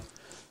 But,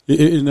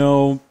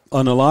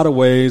 in a lot of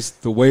ways,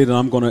 the way that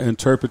I'm going to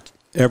interpret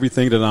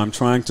everything that I'm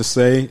trying to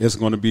say is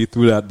going to be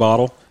through that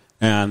bottle.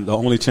 And the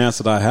only chance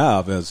that I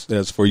have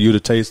is for you to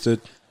taste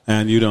it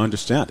and you to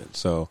understand it.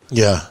 So,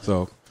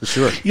 for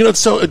sure.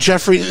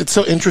 Jeffrey, it's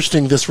so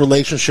interesting, this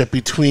relationship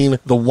between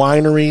the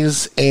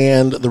wineries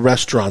and the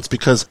restaurants,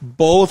 because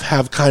both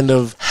have kind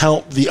of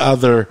helped the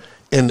other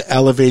in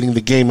elevating the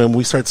game. And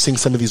we start seeing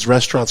some of these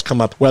restaurants come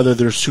up, whether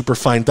they're super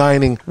fine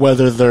dining,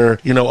 whether they're,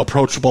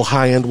 approachable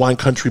high-end wine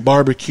country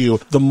barbecue.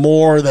 The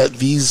more that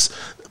these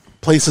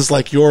places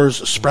like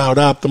yours sprout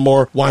up, the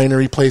more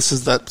winery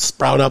places that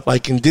sprout up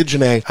like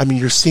Indigene. I mean,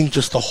 you're seeing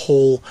just the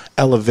whole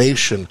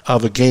elevation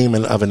of a game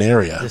and of an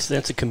area.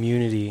 That's a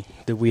community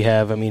that we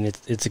have. I mean,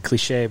 it's a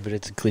cliche, but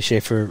it's a cliche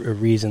for a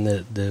reason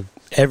that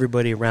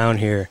everybody around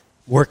here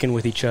working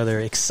with each other,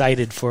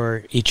 excited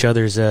for each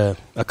other's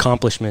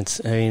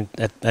accomplishments. I mean,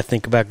 I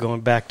think about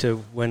going back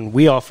to when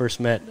we all first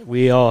met.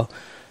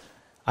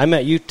 I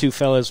met you two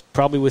fellas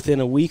probably within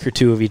a week or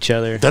two of each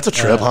other. That's a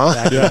trip, huh?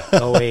 Back in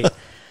 2008.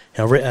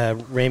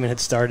 Raymond had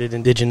started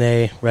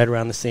Indigene right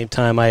around the same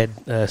time. I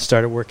had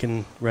started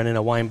running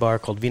a wine bar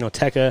called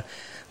Vinoteca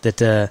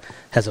that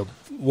has a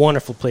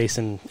wonderful place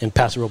in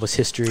Paso Robles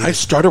history. I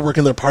started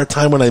working there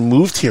part-time when I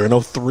moved here in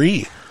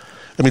 2003.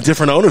 I mean,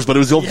 different owners, but it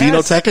was the old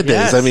Vinoteca days.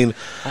 Yes. I mean,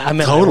 I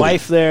met totally. my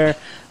wife there.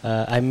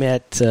 I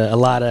met a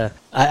lot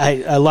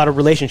of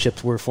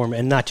relationships were formed,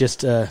 and not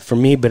just for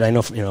me, but I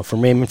know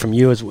from Raymond, from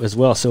you as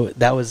well. So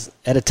that was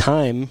at a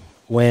time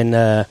when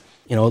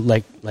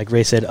like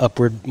Ray said,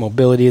 upward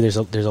mobility. There's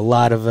a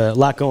lot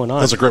going on.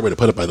 That's a great way to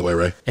put it, by the way,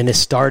 Ray. And it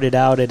started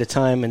out at a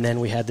time, and then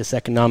we had this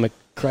economic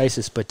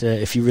crisis. But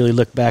if you really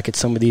look back at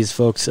some of these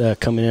folks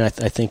coming in, I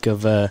think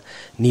of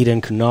Nita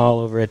and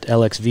Kunal over at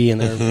LXV,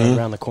 and they're right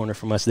around the corner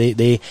from us.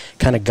 They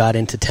kind of got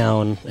into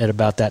town at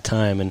about that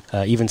time, and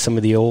even some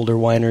of the older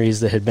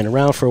wineries that had been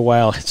around for a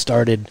while had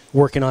started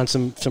working on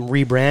some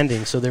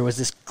rebranding. So there was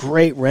this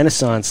great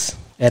renaissance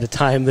at a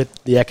time that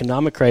the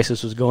economic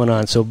crisis was going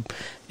on. So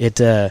it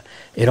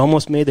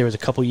almost made, there was a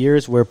couple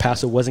years where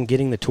Paso wasn't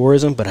getting the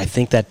tourism, but I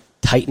think that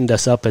tightened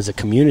us up as a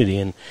community.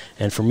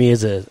 And for me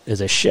as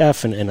a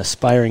chef and an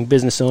aspiring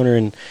business owner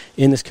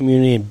in this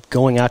community, and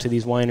going out to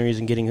these wineries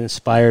and getting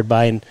inspired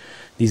by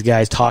these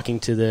guys, talking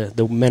to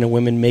the men and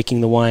women making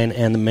the wine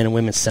and the men and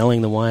women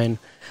selling the wine,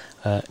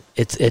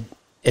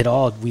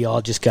 we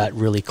all just got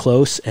really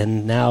close.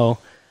 And now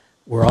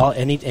we're all,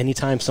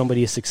 anytime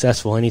somebody is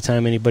successful,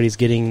 anytime anybody's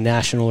getting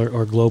national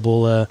or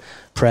global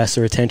press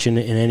or attention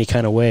in any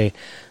kind of way,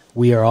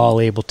 we are all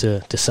able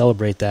to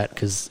celebrate that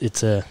because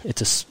it's a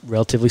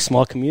relatively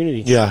small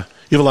community. Yeah.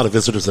 You have a lot of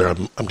visitors there,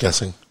 I'm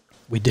guessing.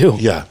 We do.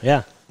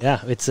 Yeah.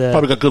 It's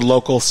probably got good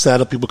local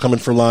setup, people coming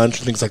for lunch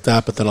and things like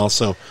that, but then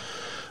also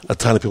a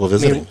ton of people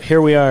visiting. I mean,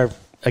 here we are,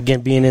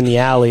 again, being in the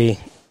alley.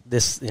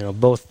 This,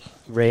 both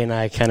Ray and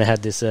I kind of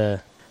had this,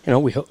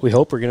 we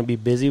hope we're going to be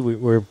busy.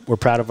 We're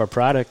proud of our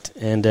product,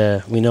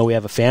 and we know we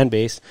have a fan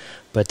base,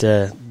 but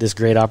this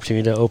great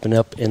opportunity to open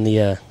up in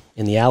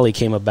the alley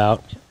came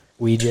about.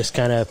 We just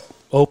kind of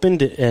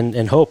opened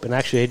and hope, and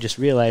actually I just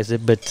realized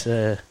it, but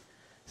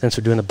since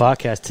we're doing the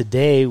podcast,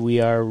 today we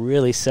are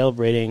really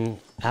celebrating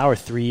our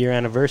 3-year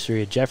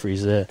anniversary at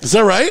Jeffrey's. Is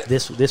that right?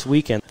 This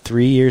weekend,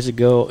 3 years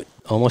ago,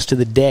 almost to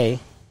the day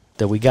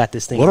that we got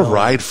this thing What a going.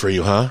 ride for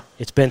you, huh?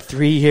 It's been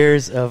 3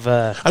 years of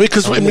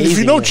because if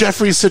you know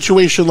Jeffrey's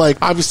situation,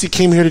 like, obviously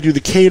came here to do the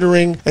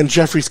catering, and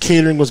Jeffrey's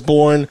Catering was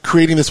born,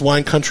 creating this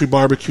wine country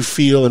barbecue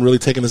feel and really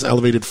taking this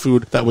elevated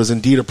food that was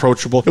indeed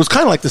approachable. It was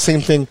kind of like the same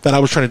thing that I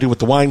was trying to do with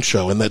the wine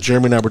show, and that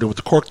Jeremy and I were doing with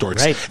the Cork Dorks,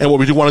 right. And what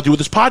we do want to do with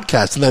this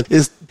podcast, and that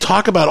is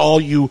talk about all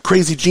you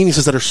crazy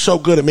geniuses that are so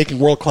good at making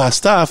world-class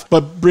stuff,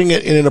 but bring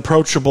it in an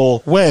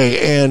approachable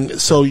way.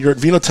 And so you're at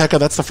Vinoteca,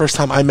 that's the first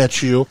time I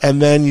met you,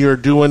 and then you're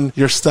doing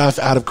your stuff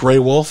out of Grey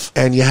Wolf,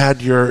 and you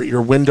had your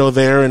window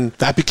there, and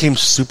that became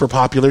super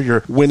popular.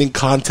 You're winning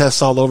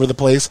contests all over the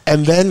place.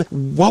 And then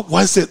what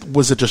was it?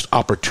 Was it just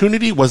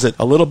opportunity? Was it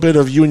a little bit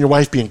of you and your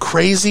wife being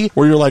crazy,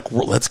 where you're like,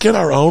 well, let's get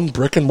our own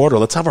brick and mortar,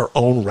 let's have our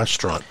own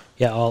restaurant?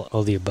 Yeah,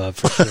 all the above,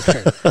 for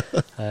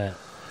sure.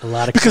 A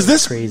lot of because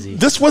this crazy.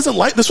 This wasn't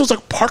like, this was a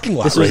parking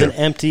lot. This was an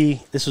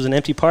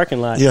empty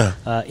parking lot. Yeah.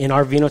 In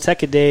our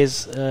Vinoteca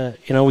days,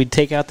 we'd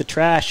take out the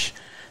trash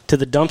to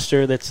the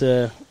dumpster that's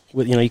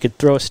you could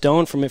throw a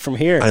stone from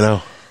here. I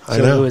know.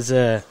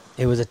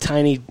 It was a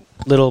tiny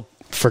little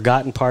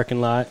forgotten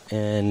parking lot,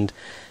 and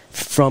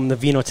from the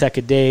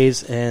Vinoteca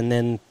days, and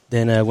then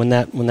when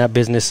that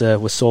business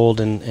was sold,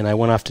 and I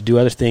went off to do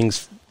other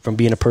things, from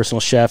being a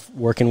personal chef,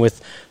 working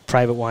with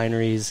private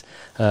wineries,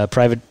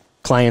 private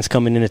clients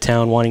coming into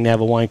town wanting to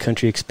have a wine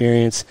country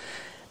experience,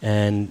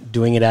 and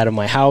doing it out of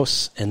my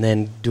house, and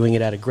then doing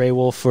it out of Grey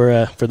Wolf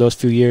for those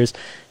few years.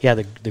 Yeah,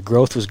 the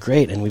growth was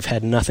great, and we've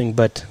had nothing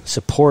but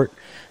support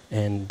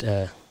and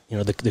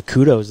the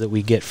kudos that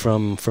we get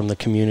from the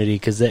community,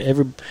 because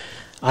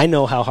I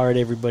know how hard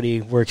everybody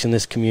works in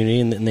this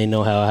community, and they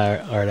know how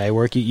hard I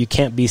work. You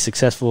can't be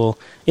successful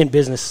in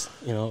business,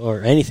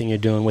 or anything you're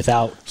doing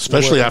without,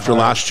 especially after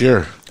hard. Last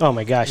year. Oh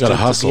my gosh, you gotta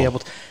hustle. To be able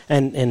to,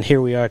 and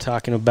here we are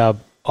talking about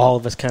all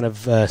of us kind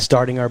of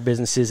starting our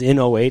businesses in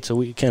 2008. So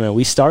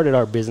we started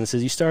our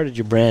businesses. You started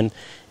your brand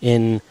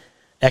in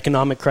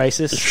economic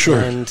crisis, sure,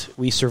 and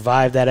we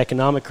survived that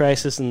economic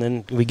crisis, and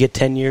then we get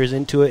 10 years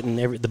into it, and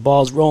the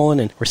ball's rolling,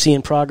 and we're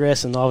seeing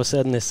progress, and all of a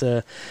sudden this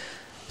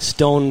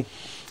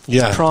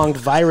pronged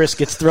virus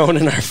gets thrown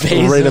in our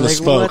face, right in the like,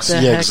 spokes.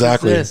 What the heck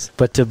exactly. Is this?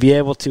 But to be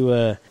able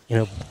to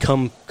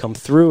come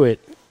through it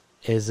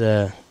is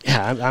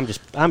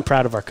I'm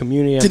proud of our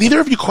community. Did either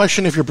of you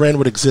question if your brand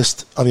would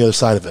exist on the other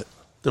side of it?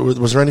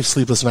 Was there any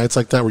sleepless nights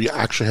like that where you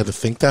actually had to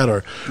think that,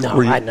 or no?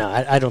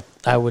 I don't.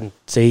 I wouldn't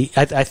say.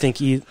 I think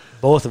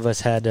both of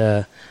us had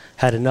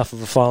enough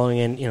of a following,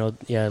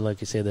 and like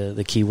you say,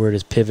 the key word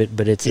is pivot,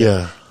 but it's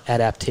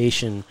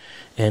adaptation,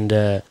 and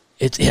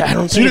it's. I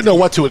don't. So you didn't know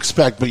what to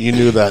expect, but you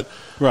knew that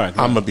right.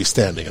 I'm gonna be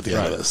standing at the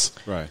end of this.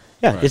 Right.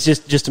 Yeah, right. it's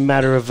just a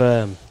matter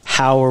of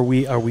how are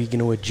we going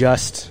to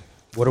adjust?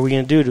 What are we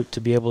going to do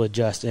to be able to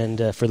adjust?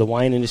 And for the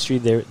wine industry,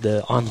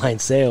 the online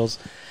sales.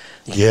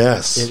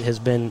 Yes, it has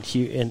been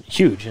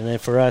huge, and then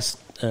for us,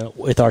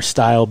 with our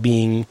style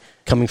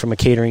coming from a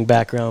catering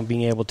background,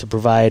 being able to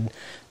provide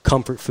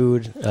comfort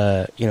food,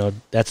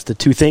 that's the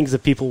two things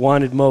that people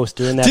wanted most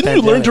during that. Didn't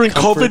you learn during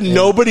COVID?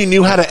 Nobody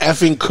knew how to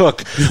effing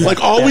cook. Like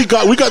we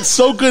got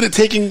so good at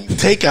taking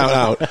takeout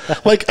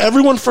out. Like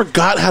everyone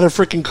forgot how to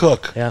freaking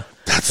cook. Yeah.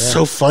 That's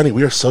so funny.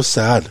 We are so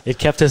sad. It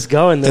kept us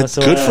going, though.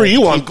 So good for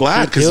you. I'm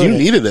glad, because you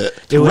needed it.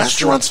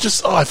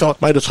 Restaurants I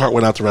felt my heart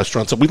went out to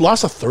restaurants. We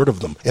lost a third of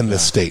them in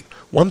this state.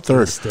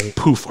 1/3,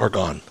 poof, are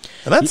gone.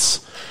 And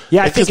that's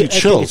I think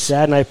chills. it's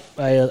sad, and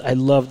I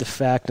love the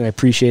fact, and I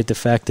appreciate the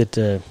fact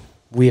that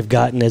we have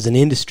gotten as an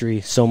industry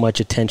so much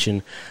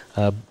attention.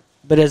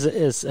 But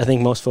as I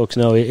think most folks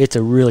know, it's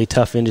a really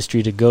tough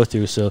industry to go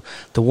through. So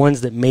the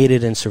ones that made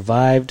it and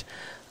survived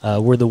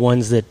were the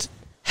ones that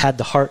had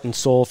the heart and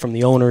soul, from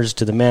the owners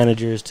to the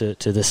managers to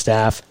the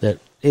staff, that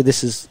hey,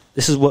 this is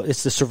what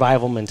it's the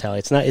survival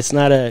mentality. It's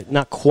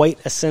not quite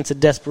a sense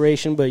of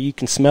desperation, but you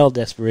can smell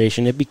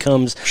desperation. It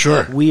becomes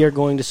we are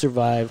going to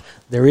survive.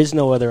 There is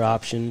no other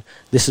option.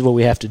 This is what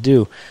we have to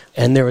do.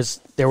 And there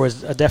was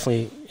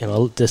definitely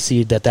to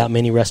see that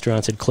many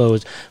restaurants had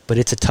closed, but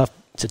it's a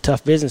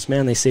tough business,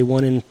 man. They say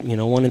 1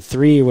 in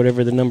 3 or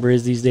whatever the number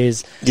is these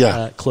days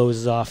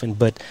closes off,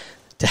 but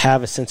to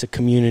have a sense of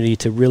community,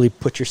 to really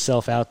put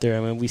yourself out there.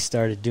 I mean, we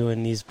started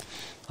doing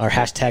our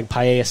hashtag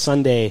Paella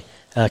Sunday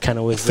kind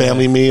of with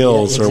family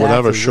meals or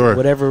whatever. Sure,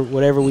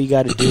 whatever we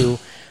got to do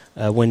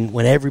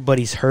when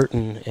everybody's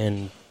hurting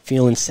and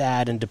feeling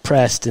sad and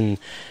depressed, and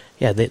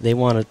they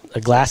want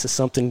a glass of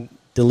something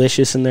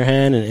delicious in their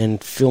hand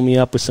and fill me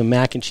up with some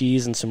mac and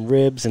cheese and some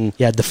ribs, and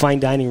the fine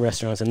dining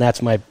restaurants, and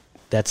that's my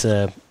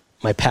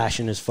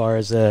passion as far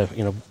as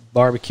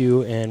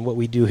barbecue, and what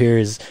we do here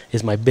is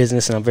my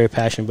business, and I'm very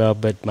passionate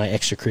about. But my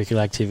extracurricular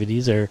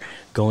activities are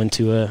going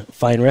to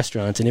fine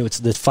restaurants, and it was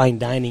the fine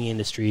dining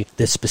industry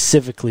that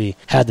specifically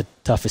had the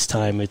toughest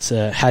time. It's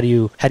how do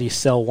you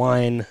sell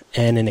wine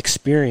and an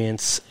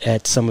experience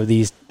at some of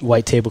these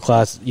white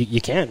tablecloths?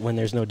 You can't when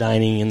there's no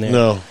dining in there.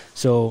 No.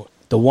 So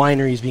the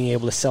wineries being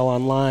able to sell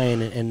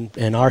online,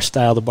 and our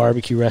style, the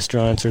barbecue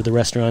restaurants, or the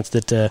restaurants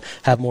that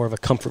have more of a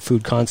comfort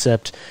food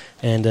concept,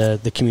 and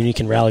the community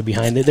can rally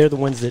behind it. They're the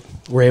ones that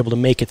were able to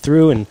make it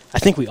through, and I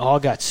think we all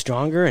got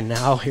stronger, and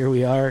now here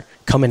we are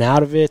coming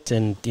out of it,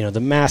 and the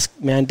mask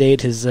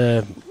mandate has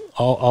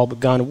all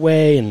but gone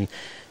away,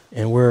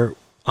 and we're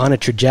on a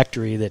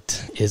trajectory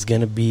that is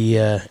going to be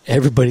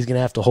everybody's going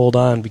to have to hold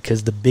on,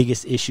 because the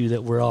biggest issue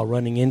that we're all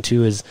running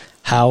into is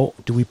how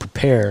do we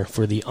prepare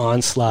for the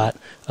onslaught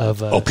of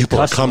people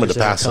are coming to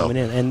Paso, coming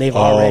in, and they've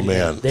already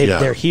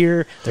they're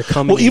here, they're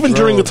coming. Well, even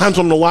during the times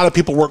when a lot of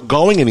people weren't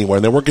going anywhere,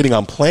 and they weren't getting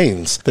on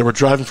planes, they were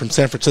driving from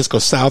San Francisco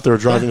south, they were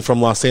driving from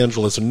Los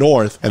Angeles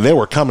north, and they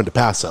were coming to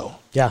Paso.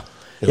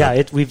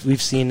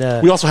 We've seen.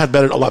 We also had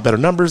a lot better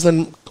numbers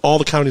than all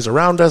the counties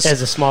around us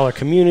as a smaller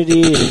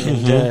community,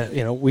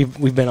 and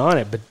we've been on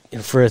it. But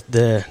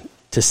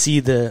to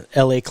see the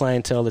LA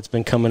clientele that's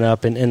been coming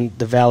up, and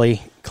the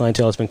Valley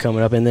clientele that's been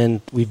coming up, and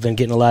then we've been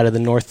getting a lot of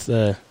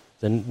the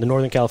the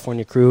Northern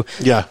California crew.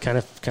 Yeah. Kind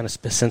of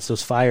since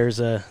those fires,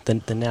 the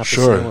Napa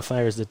Sure. Sonoma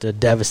fires that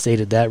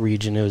devastated that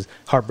region. It was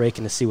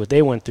heartbreaking to see what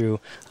they went through.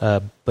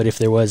 But if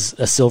there was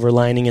a silver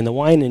lining in the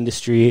wine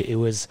industry, it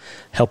was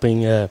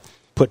helping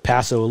put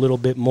Paso a little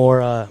bit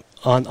more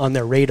on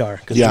their radar,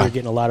 because we were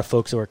getting a lot of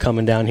folks that were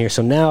coming down here.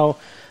 So now,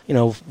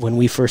 when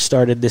we first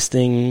started this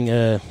thing,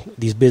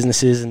 these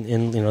businesses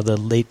in the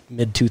late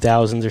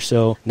mid-2000s or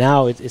so,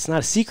 now it's not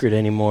a secret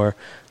anymore.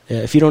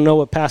 If you don't know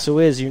what Paso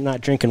is, you're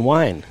not drinking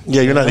wine.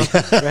 Yeah, you're not.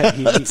 Right?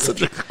 That's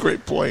such a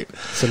great point.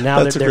 So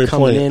now that they're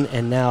coming in,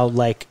 and now,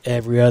 like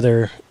every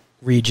other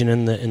region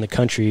in the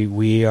country,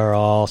 we are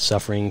all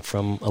suffering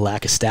from a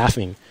lack of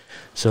staffing.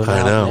 So now,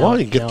 I know. Well,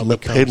 you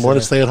get paid more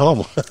to stay at home.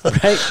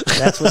 Right.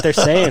 That's what they're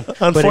saying.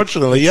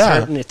 Unfortunately,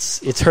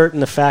 it's hurting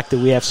the fact that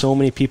we have so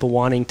many people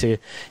wanting to,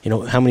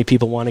 how many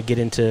people want to get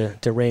into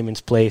Raymond's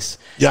place.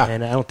 Yeah.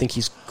 And I don't think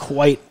he's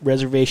quite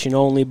reservation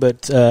only,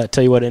 but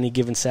tell you what, any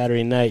given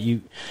Saturday night,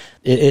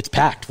 it's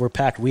packed. We're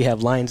packed. We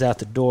have lines out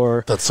the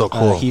door. That's so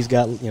cool. He's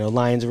got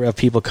lines of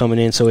people coming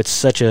in. So it's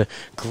such a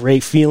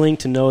great feeling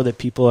to know that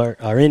people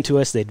are into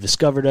us. They've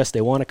discovered us.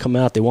 They want to come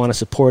out. They want to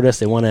support us.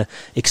 They want to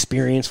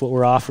experience what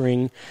we're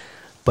offering.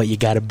 But you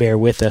got to bear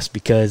with us,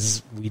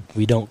 because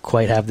we don't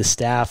quite have the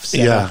staff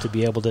set up to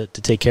be able to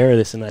take care of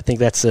this. And I think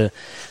that's the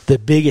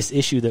biggest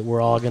issue that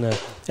we're all going to,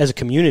 as a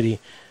community,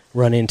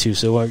 run into.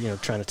 So we're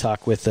trying to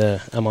talk with.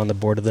 I'm on the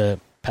board of the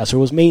Paso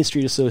Robles Main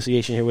Street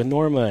Association here with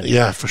Norma. And,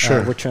 yeah, for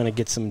sure. We're trying to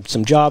get some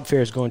job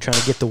fairs going, trying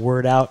to get the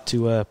word out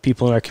to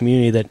people in our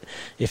community that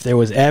if there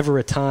was ever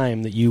a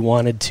time that you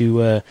wanted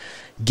to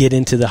get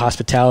into the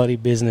hospitality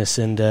business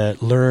and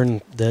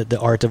learn the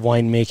art of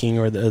winemaking,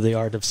 or the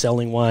art of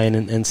selling wine,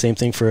 and same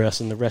thing for us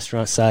on the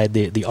restaurant side,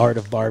 the art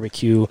of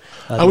barbecue.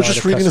 I was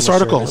just reading this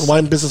article,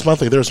 Wine Business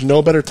Monthly. There's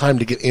no better time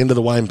to get into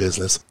the wine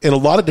business in a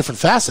lot of different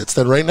facets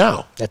than right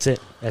now. That's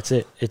it.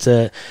 It's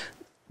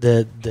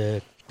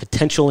the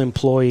potential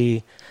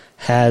employee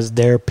has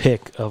their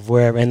pick of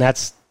wherever, and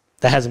that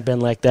hasn't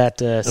been like that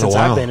since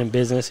I've been in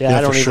business. Yeah,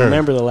 I don't even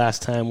remember the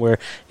last time where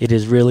it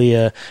is really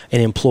an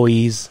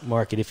employee's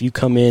market. If you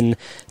come in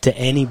to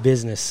any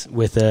business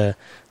with a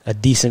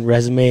decent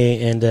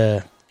resume and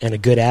a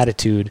good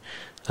attitude,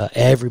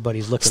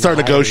 everybody's looking. Start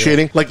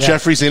negotiating. Like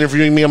Jeffrey's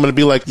interviewing me, I'm going to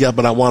be like, yeah,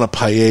 but I want a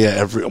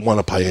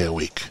paella a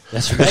week.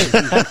 That's right.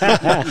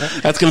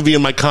 That's going to be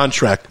in my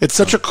contract. It's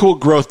such a cool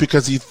growth,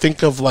 because you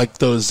think of like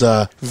those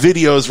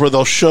videos where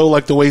they'll show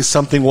like the way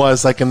something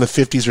was like in the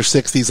 50s or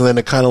 60s, and then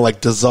it kind of like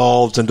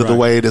dissolves into the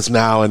way it is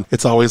now. And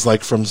it's always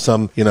like from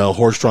some,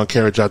 horse-drawn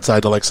carriage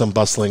outside to like some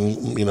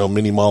bustling,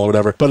 mini mall or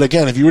whatever. But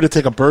again, if you were to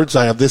take a bird's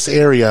eye of this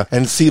area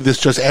and see this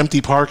just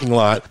empty parking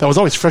lot, that was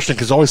always frustrating,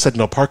 because it always said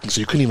no parking,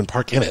 so you couldn't even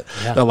park in it.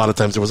 Yeah. A lot of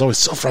times it was always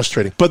so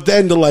frustrating. But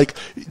then to like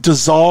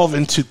dissolve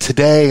into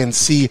today and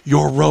see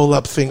your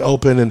roll-up thing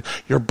open and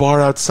your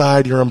bar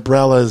outside, your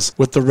umbrellas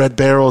with the red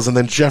barrels, and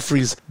then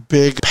Jeffrey's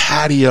big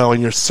patio,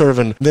 and you're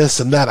serving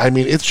this and that. I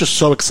mean, it's just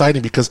so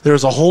exciting, because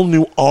there's a whole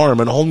new arm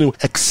and a whole new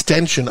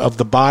extension of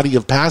the body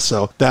of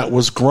Paso that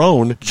was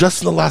grown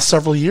just in the last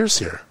several years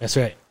here. That's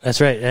right.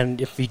 And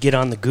if you get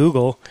on the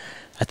Google,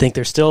 I think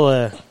there's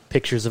still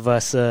pictures of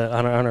us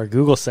on our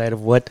Google site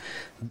of what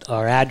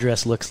our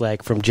address looks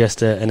like from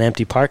just an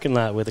empty parking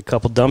lot with a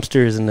couple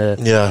dumpsters and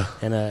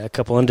a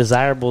couple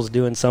undesirables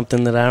doing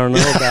something that I don't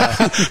know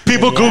about.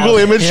 People Google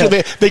image,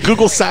 they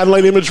Google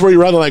satellite image where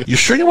you're on. They're like, you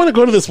sure you want to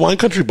go to this wine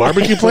country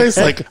barbecue place?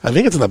 Like, I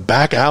think it's in the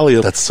back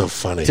alley. That's so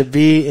funny to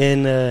be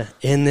in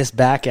this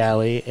back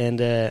alley,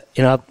 and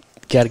I've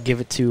got to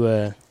give it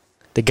to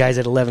the guys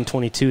at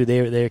 1122.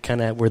 They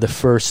kind of were the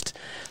first,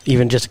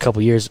 even just a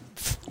couple years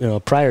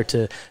prior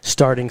to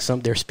starting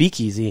their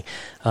speakeasy.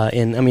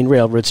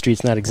 Railroad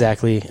Street's not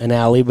exactly an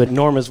alley, but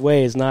Norma's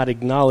Way is not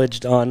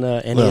acknowledged on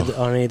any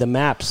of the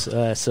maps.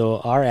 So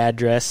our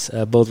address,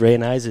 both Ray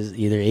and I's, is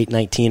either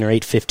 819 or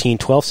 815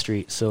 12th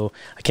Street. So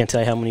I can't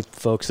tell you how many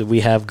folks that we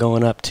have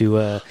going up to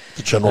the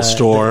general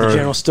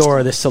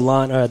store, the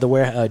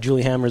salon,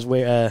 Julie Hammer's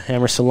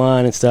Hammer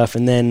Salon and stuff.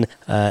 And then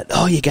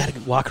you got to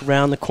walk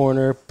around the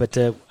corner. But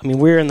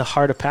we're in the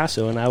heart of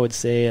Paso, and I would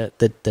say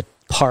that the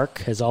park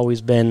has always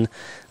been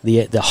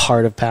the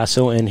heart of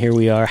Paso, and here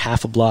we are,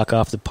 half a block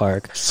off the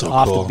park,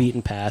 off the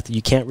beaten path.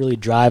 You can't really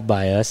drive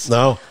by us.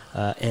 No.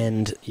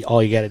 And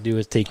all you got to do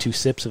is take 2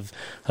 sips of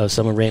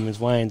some of Raymond's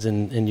wines,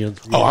 and you'll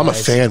realize. Oh, I'm a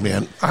fan,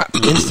 man.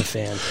 Insta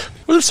fan.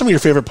 What are some of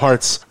your favorite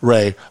parts,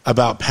 Ray,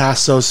 about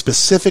Paso,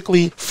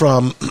 specifically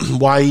from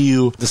why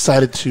you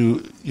decided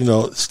to,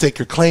 stake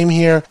your claim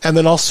here, and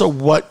then also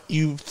what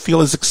you feel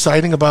is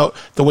exciting about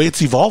the way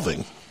it's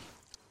evolving?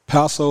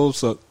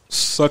 Paso's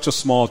such a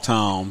small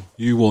town.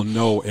 You will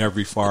know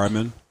every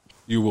fireman.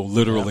 You will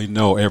literally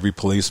know every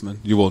policeman.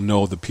 You will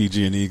know the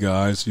PG&E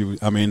guys.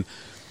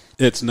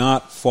 It's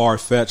not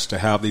far-fetched to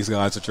have these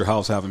guys at your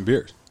house having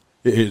beers.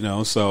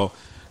 So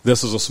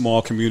this is a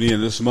small community,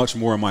 and this is much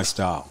more my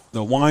style.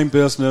 The wine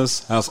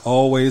business has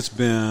always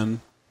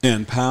been,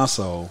 in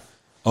Paso,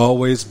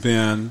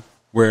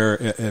 where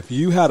if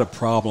you had a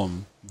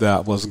problem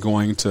that was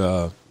going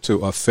to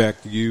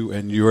affect you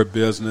and your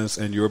business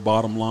and your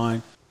bottom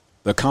line,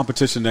 the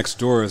competition next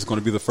door is going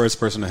to be the first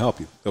person to help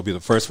you. They'll be the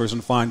first person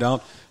to find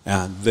out,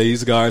 and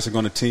these guys are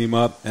going to team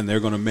up, and they're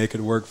going to make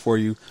it work for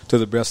you to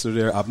the best of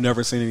their. I've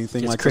never seen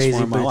anything like this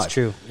before in my life. It's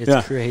true.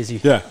 It's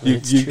crazy. Yeah, you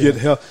get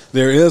help.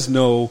 There is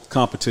no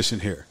competition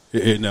here.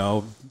 You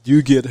know,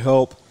 you get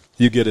help,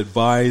 you get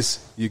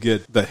advice, you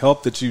get the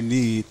help that you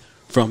need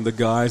from the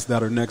guys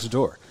that are next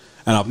door.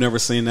 And I've never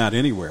seen that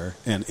anywhere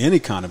in any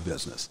kind of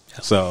business.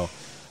 Yep. So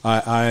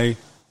I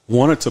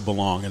wanted to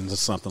belong into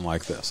something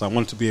like this. I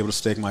wanted to be able to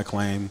stake my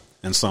claim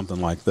in something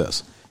like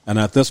this. And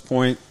at this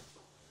point,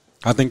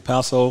 I think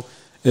Paso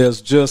is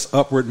just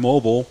upward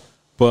mobile,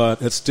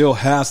 but it still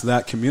has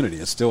that community.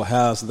 It still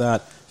has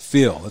that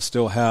feel. It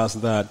still has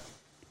that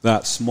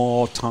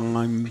small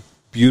time,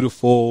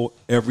 beautiful,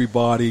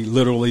 everybody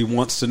literally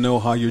wants to know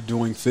how you're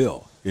doing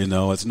feel. You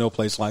know, it's no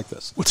place like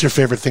this. What's your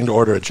favorite thing to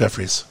order at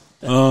Jeffrey's?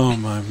 Oh,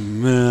 my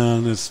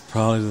man, it's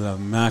probably the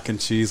mac and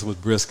cheese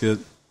with brisket.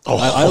 Oh.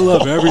 I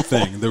love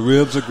everything. The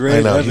ribs are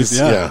great. I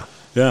know.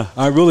 Yeah.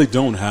 I really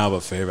don't have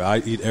a favorite. I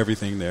eat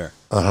everything there,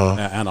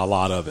 and a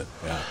lot of it.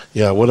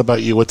 Yeah. What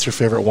about you? What's your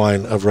favorite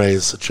wine of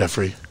Ray's,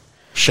 Jeffrey?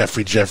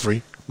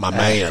 Jeffrey, my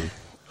man.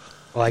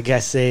 Well, I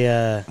guess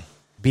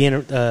being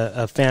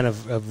a fan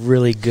of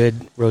really good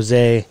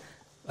rosé,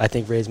 I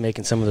think Ray's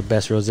making some of the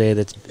best rosé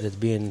that's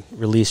being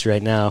released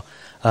right now.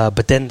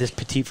 But then this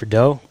Petit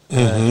Verdot,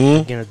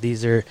 you know,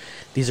 these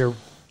are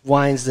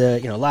wines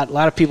that, you know, a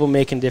lot of people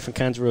making different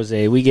kinds of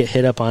rosé. We get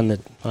hit up on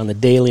the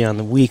daily, on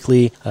the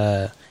weekly.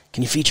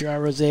 Can you feature our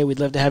rosé? We'd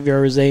love to have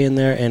your rosé in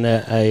there. And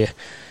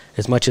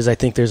as much as I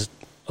think there's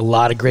a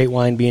lot of great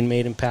wine being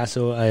made in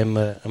Paso, I'm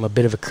a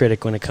bit of a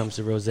critic when it comes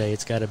to rosé.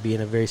 It's got to be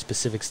in a very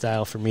specific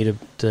style for me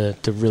to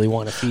really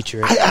want to feature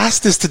it. I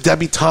asked this to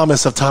Debbie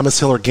Thomas of Thomas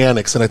Hill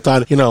Organics, and I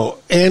thought, you know,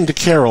 Ann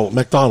DeCarroll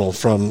McDonald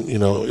from, you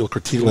know, Il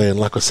Cortile and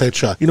La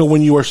Cosecha, you know,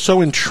 when you are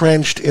so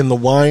entrenched in the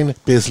wine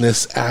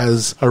business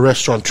as a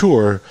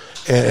restaurateur,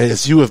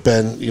 as you have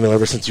been, you know,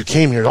 ever since you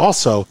came here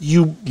also,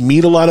 you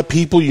meet a lot of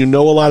people, you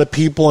know a lot of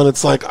people, and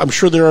it's like, I'm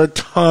sure there are a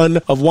ton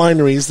of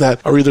wineries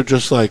that are either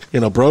just like, you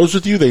know, bros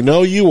with you, they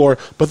know you,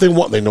 but they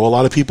know a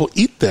lot of people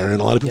eat there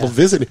and a lot of people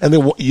visit, and they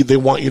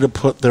want you to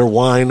put their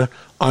wine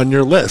on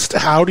your list.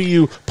 How do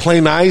you play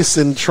nice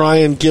and try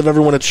and give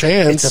everyone a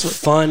chance? It's a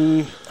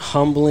fun,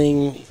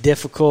 humbling,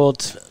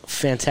 difficult,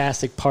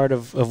 fantastic part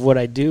of what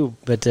I do.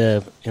 But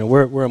you know,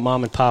 we're a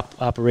mom and pop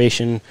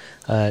operation.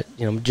 You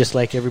know, just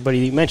like everybody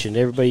you mentioned.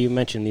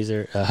 These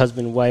are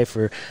husband and wife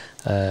or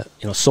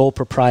you know, sole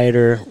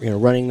proprietor. You know,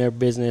 running their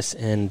business.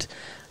 And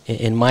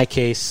in my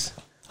case,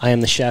 I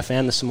am the chef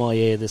and the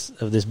sommelier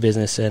of this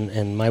business,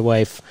 and my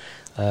wife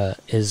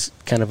is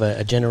kind of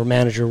a general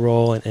manager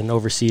role and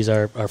oversees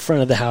our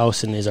front of the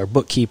house and is our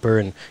bookkeeper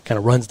and kind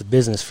of runs the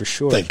business for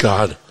sure. Thank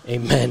God.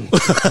 Amen.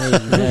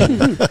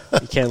 Amen.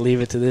 You can't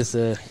leave it to this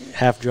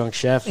half-drunk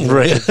chef,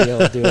 right? To be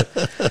able to do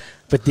it.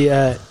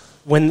 But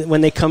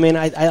when they come in,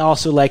 I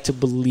also like to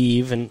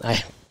believe, and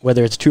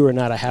whether it's true or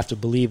not, I have to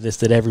believe this,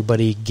 that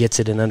everybody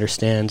gets it and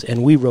understands.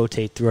 And we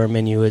rotate through our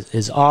menu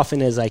as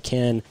often as I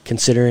can,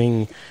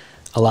 considering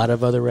a lot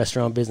of other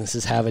restaurant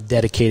businesses have a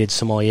dedicated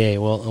sommelier.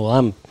 Well,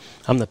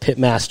 I'm the pit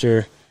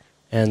master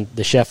and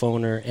the chef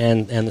owner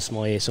and the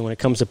sommelier. So when it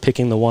comes to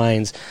picking the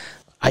wines,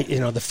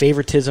 the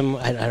favoritism,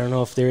 I don't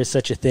know if there is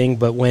such a thing,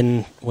 but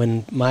when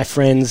my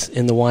friends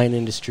in the wine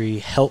industry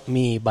help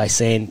me by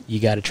saying, you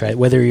got to try it,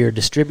 whether you're a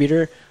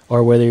distributor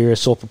or whether you're a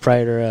sole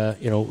proprietor,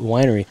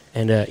 winery.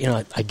 And,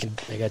 I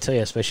got to tell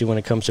you, especially when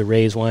it comes to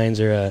Ray's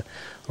wines or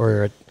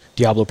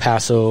Diablo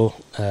Paso,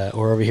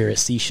 or over here at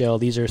Seashell.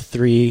 These are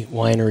 3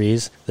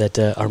 wineries that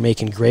are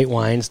making great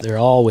wines. They're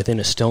all within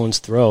a stone's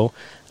throw.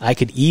 I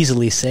could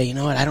easily say, you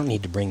know what, I don't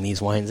need to bring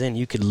these wines in.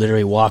 You could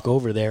literally walk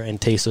over there and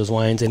taste those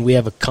wines. And we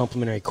have a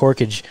complimentary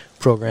corkage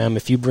program.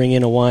 If you bring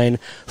in a wine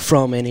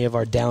from any of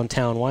our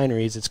downtown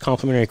wineries, it's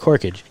complimentary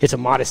corkage. It's a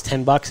modest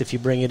 $10 if you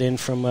bring it in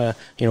from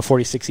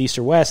 46 East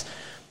or West.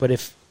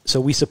 But so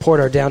we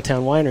support our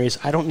downtown wineries.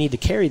 I don't need to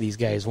carry these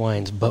guys'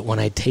 wines, but when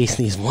I taste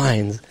these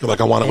wines, you're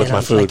like, I want it with my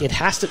food. Like, it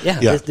has to.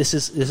 Yeah. This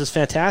is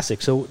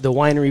fantastic. So the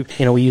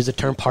winery, we use the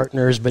term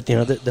partners, but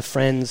the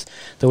friends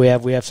that we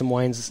have some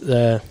wines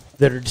that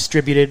are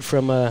distributed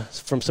from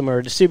some of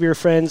our distributor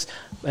friends,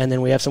 and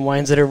then we have some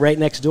wines that are right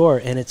next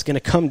door. And it's going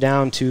to come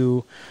down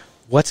to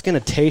what's going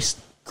to taste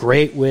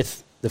great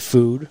with the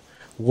food.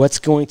 What's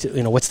going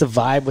to what's the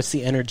vibe? What's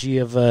the energy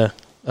of the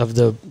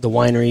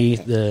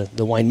winery,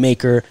 the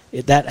winemaker?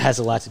 That has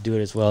a lot to do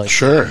with it as well.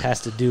 Sure. It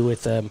has to do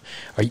with, do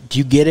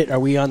you get it? Are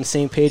we on the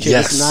same page?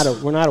 Yes.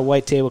 We're not a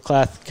white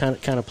tablecloth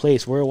kind of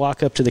place. We're a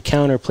walk up to the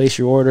counter, place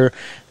your order.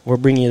 We're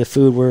bringing you the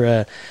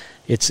food.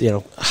 It's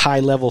high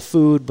level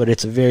food, but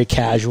it's a very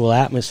casual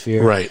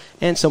atmosphere. Right.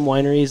 And some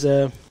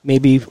wineries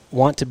maybe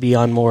want to be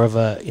on more of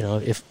a,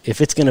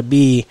 if it's going to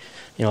be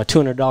a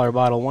 $200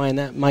 bottle of wine,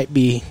 that might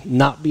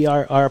not be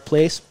our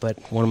place. But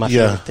one of my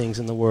favorite things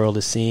in the world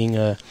is seeing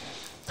a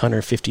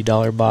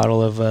 $150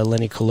 bottle of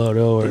Lenny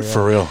Coloto, or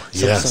for real,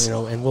 yes.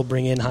 and we'll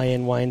bring in high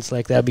end wines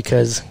like that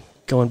because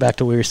going back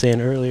to what we were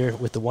saying earlier,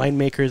 with the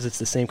winemakers, it's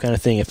the same kind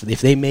of thing. If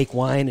they make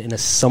wine in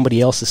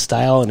somebody else's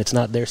style and it's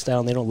not their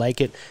style and they don't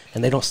like it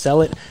and they don't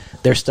sell it,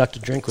 they're stuck to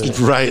drink with it.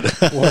 Right.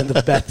 One of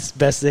the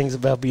best things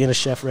about being a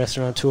chef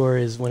restaurateur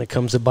is when it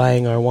comes to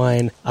buying our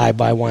wine, I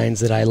buy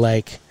wines that I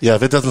like. Yeah,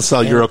 if it doesn't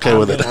sell, you're okay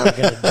with it. I'm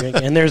gonna drink.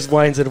 And there's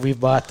wines that we've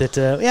bought that,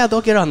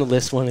 they'll get on the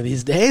list one of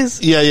these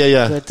days.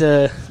 Yeah. But,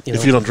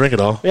 if you don't drink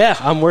it all. Yeah,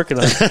 I'm working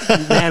on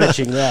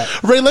managing that.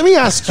 Ray, let me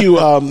ask you,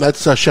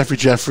 that's Chef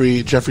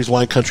Jeffrey's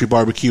Wine Country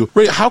Barbecue.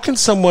 Ray, how can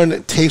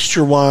someone taste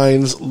your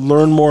wines,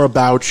 learn more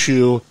about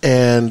you,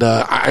 and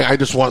I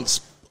just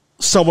want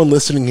someone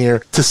listening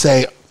here to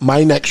say,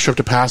 my next trip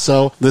to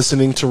Paso,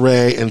 listening to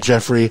Ray and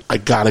Jeffrey, I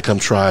got to come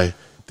try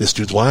this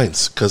dude's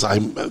wines because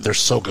they're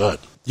so good.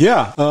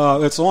 Yeah,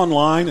 it's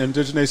online,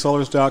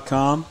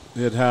 indigenacellars.com.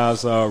 It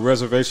has a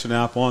reservation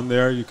app on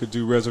there. You could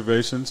do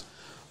reservations.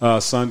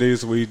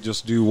 Sundays, we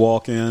just do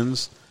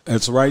walk-ins.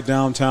 It's right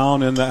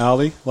downtown in the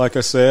alley. Like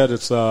I said,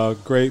 it's a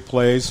great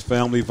place,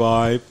 family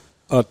vibe.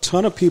 A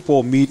ton of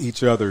people meet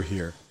each other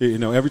here. You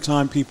know, every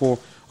time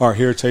people are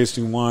here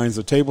tasting wines,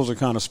 the tables are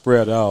kind of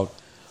spread out.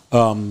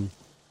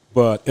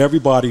 But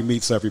everybody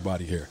meets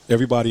everybody here.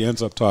 Everybody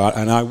ends up talking,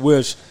 and I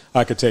wish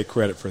I could take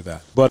credit for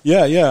that. But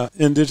yeah,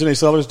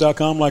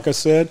 indigenacellars.com, like I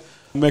said,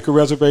 make a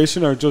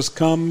reservation or just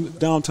come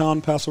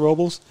downtown Paso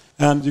Robles,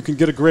 and you can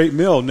get a great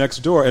meal next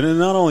door. And then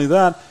not only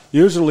that,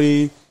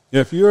 usually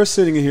if you're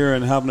sitting here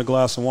and having a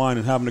glass of wine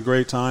and having a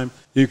great time,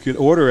 you can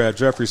order at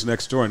Jeffrey's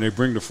next door, and they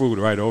bring the food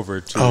right over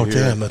to you. Oh,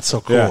 damn, that's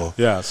so cool.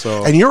 Yeah.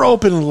 So, and you're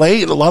open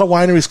late. A lot of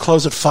wineries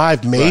close at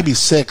 5, maybe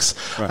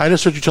 6. Right. I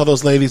just heard you tell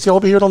those ladies,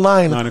 "I'll be here till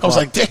 9 I was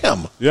like,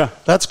 damn. Yeah.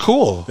 That's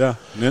cool. Yeah.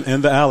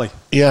 In the alley.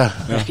 Yeah.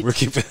 We're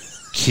keeping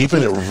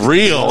it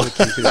real.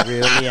 Keeping it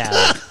real,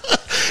 yeah.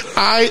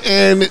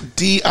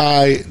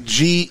 INDIGENE,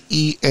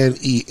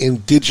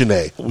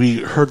 Indigene. We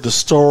heard the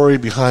story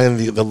behind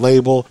the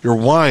label. Your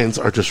wines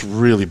are just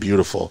really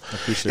beautiful.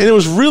 And it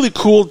was really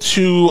cool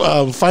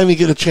to finally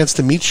get a chance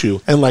to meet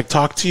you and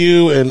talk to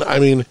you. And I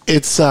mean,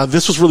 it's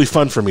this was really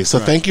fun for me. So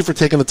Thank you for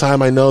taking the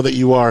time. I know that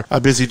you are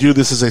a busy dude.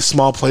 This is a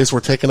small place.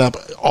 We're taking up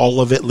all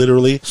of it,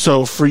 literally.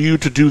 So for you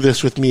to do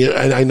this with me,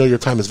 I know your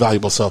time is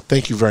valuable. So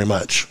thank you very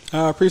much.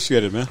 I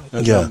appreciate it, man.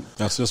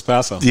 That's just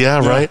Paso. Yeah,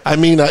 right. I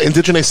mean,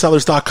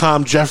 indigenacellars.com.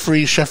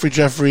 Chef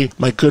Jeffrey,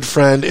 my good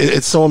friend.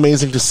 It's so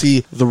amazing to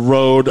see the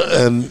road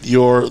and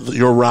your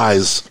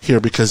rise here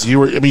because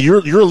you're a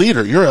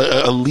leader. You're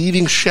a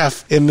leading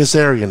chef in this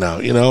area now,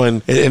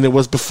 and it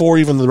was before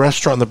even the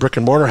restaurant and the brick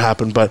and mortar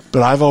happened. But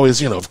I've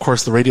always, of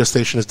course, the radio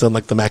station has done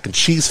the Mac and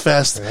Cheese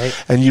Fest, right.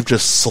 And you've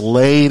just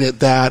slayed at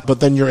that. But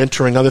then you're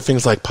entering other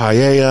things like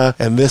paella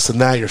and this and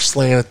that. You're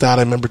slaying at that.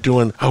 I remember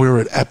we were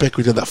at Epic.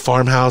 We did that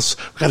farmhouse.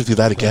 We got to do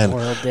that again.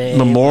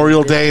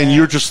 Memorial Day, and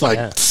you're just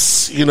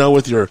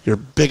with your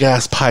big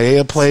ass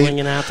paella plate.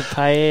 Swinging out the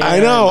paella.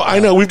 I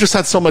know. We've just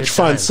had so much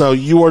fun. So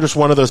you are just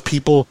one of those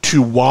people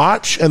to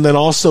watch, and then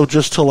also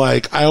just to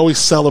I always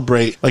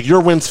celebrate.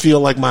 Your wins feel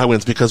like my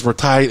wins because we're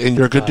tight and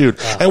you're a good dude.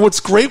 And what's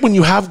great when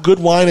you have good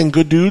wine and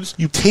good dudes,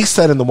 you taste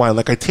that in the wine.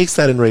 I taste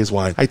that in Ray's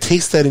wine. I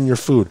taste that in your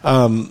food.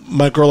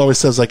 My girl always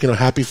says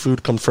happy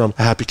food comes from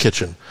a happy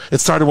kitchen. It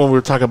started when we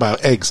were talking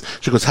about eggs.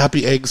 She goes,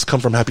 happy eggs come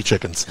from happy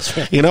chickens. That's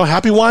right.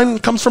 Happy wine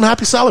comes from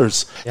happy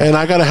cellars. Yeah. And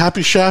I got a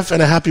happy chef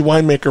and a happy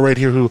winemaker right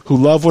here who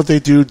love what they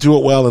do it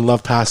well, and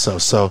love Paso.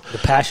 So the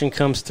passion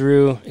comes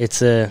through.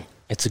 It's a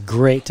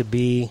great to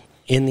be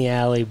in the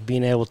alley,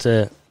 being able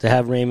to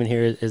have Raymond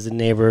here as a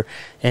neighbor,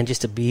 and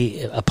just to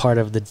be a part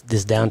of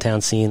this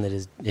downtown scene that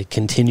is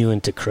continuing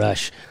to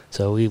crush.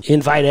 So we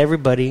invite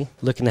everybody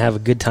looking to have a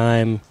good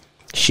time,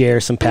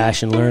 share some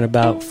passion, learn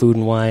about food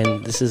and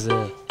wine.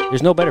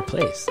 There's no better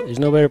place. There's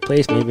no better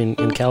place maybe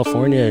in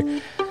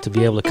California to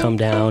be able to come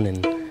down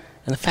and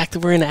the fact that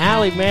we're in the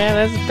alley, man,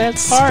 that's the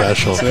best part.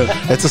 Special.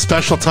 It's a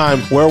special time.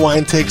 Where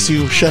wine takes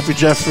you, Chef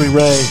Jeffrey,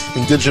 Ray,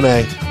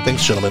 Indigene.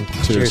 Thanks, gentlemen.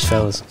 Cheers,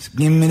 fellas. So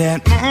give me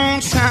that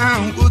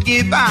moonshine, we'll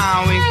get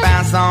by. We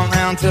pass on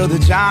round till the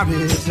job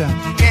is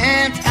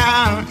camped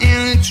out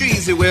in the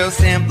trees. It will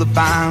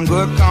simplify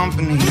good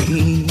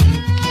company.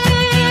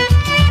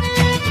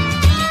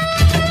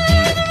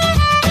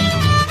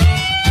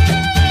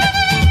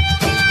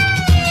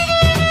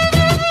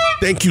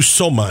 Thank you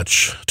so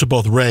much to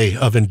both Ray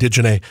of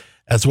Indigene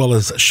as well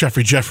as Chef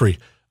Jeffrey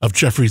of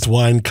Jeffrey's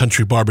Wine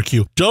Country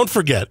Barbecue. Don't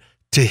forget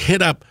to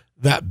hit up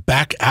that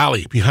back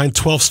alley behind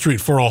 12th Street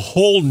for a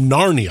whole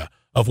Narnia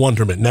of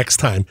wonderment next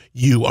time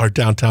you are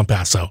downtown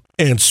Paso.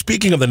 And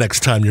speaking of the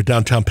next time you're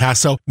downtown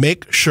Paso,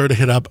 make sure to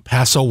hit up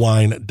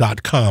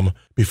PasoWine.com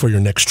before your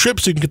next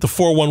trip so you can get the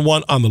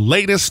 411 on the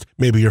latest,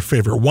 maybe your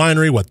favorite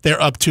winery, what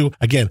they're up to.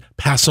 Again,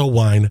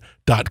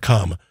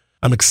 PasoWine.com.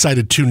 I'm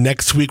excited, too.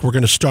 Next week, we're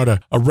going to start a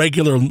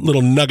regular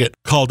little nugget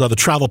called the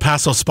Travel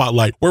Paso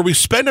Spotlight, where we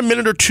spend a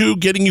minute or two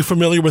getting you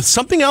familiar with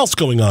something else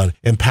going on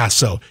in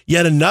Paso.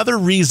 Yet another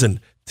reason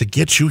to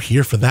get you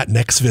here for that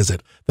next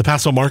visit. The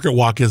Paso Market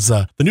Walk is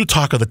the new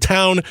talk of the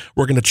town.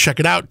 We're going to check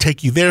it out,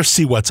 take you there,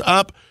 see what's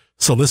up.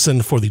 So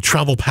listen for the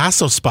Travel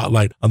Paso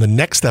Spotlight on the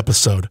next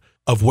episode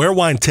of Where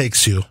Wine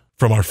Takes You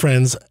from our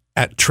friends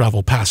at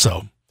Travel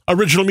Paso.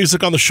 Original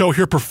music on the show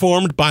here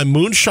performed by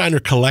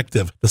Moonshiner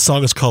Collective. The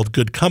song is called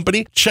Good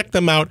Company. Check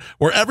them out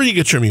wherever you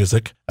get your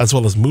music, as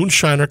well as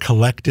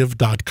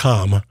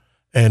moonshinercollective.com.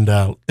 And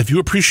if you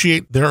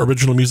appreciate their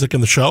original music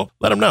in the show,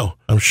 let them know.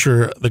 I'm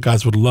sure the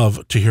guys would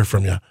love to hear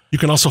from you. You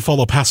can also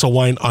follow Paso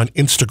Wine on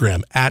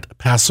Instagram at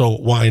Paso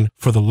Wine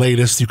for the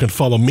latest. You can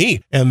follow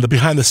me and the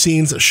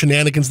behind-the-scenes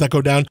shenanigans that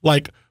go down,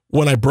 like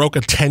when I broke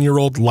a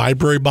 10-year-old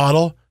library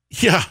bottle.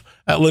 Yeah,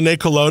 at Lene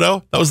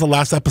Colodo. That was the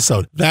last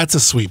episode. That's a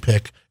sweet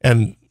pick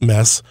and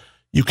mess.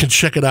 You can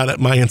check it out at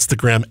my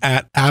Instagram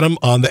at Adam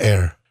on the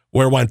Air.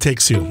 Where Wine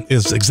Takes You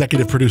is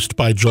executive produced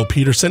by Joel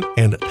Peterson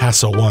and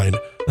Paso Wine.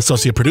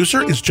 Associate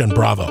producer is Jen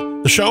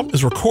Bravo. The show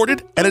is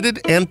recorded, edited,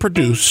 and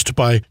produced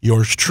by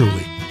yours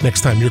truly. Next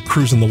time you're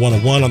cruising the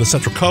 101 on the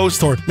Central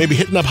Coast, or maybe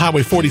hitting up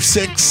Highway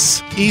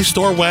 46 east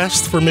or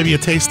west for maybe a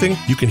tasting,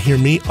 you can hear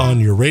me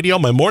on your radio.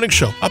 My morning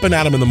show, Up and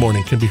Adam in the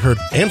Morning, can be heard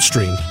and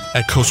streamed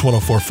at Coast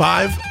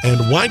 104.5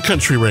 and Wine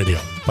Country Radio.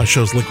 My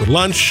shows Liquid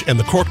Lunch and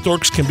The Cork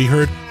Dorks can be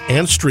heard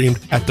and streamed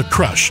at The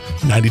Crush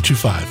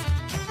 92.5.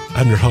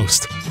 I'm your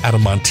host,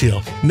 Adam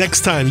Montiel.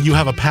 Next time you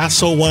have a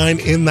Paso wine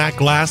in that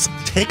glass,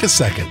 take a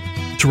second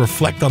to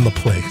reflect on the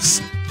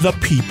place, the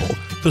people,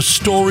 the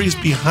stories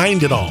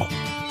behind it all.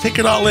 Take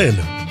it all in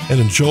and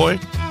enjoy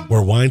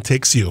where wine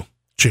takes you.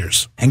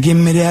 Cheers. And give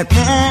me that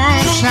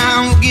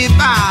moonshine, we'll get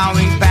by.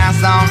 We can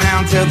pass on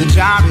down till the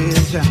job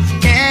is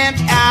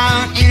camped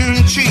out in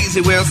the trees.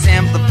 It will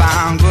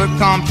simplify on good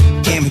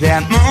company. Give me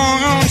that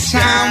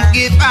moonshine, we'll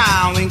get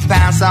by. We can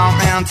pass on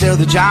down till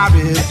the job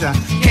is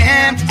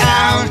camped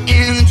out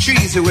in the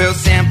trees. It will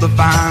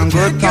simplify on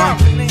good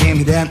company. Give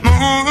me that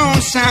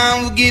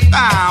moonshine, we'll get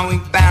by. We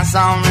can pass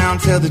on down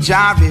till the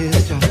job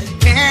is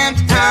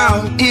camped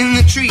out in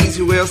the trees.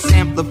 It will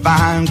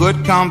simplify on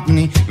good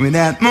company. Give me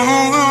that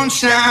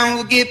moonshine,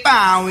 we'll get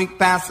by. We can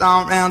pass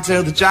on round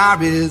till the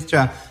job is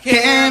dry.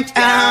 Camped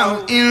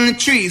out in the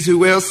trees, who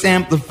will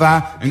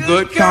simplify in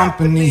good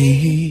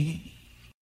company.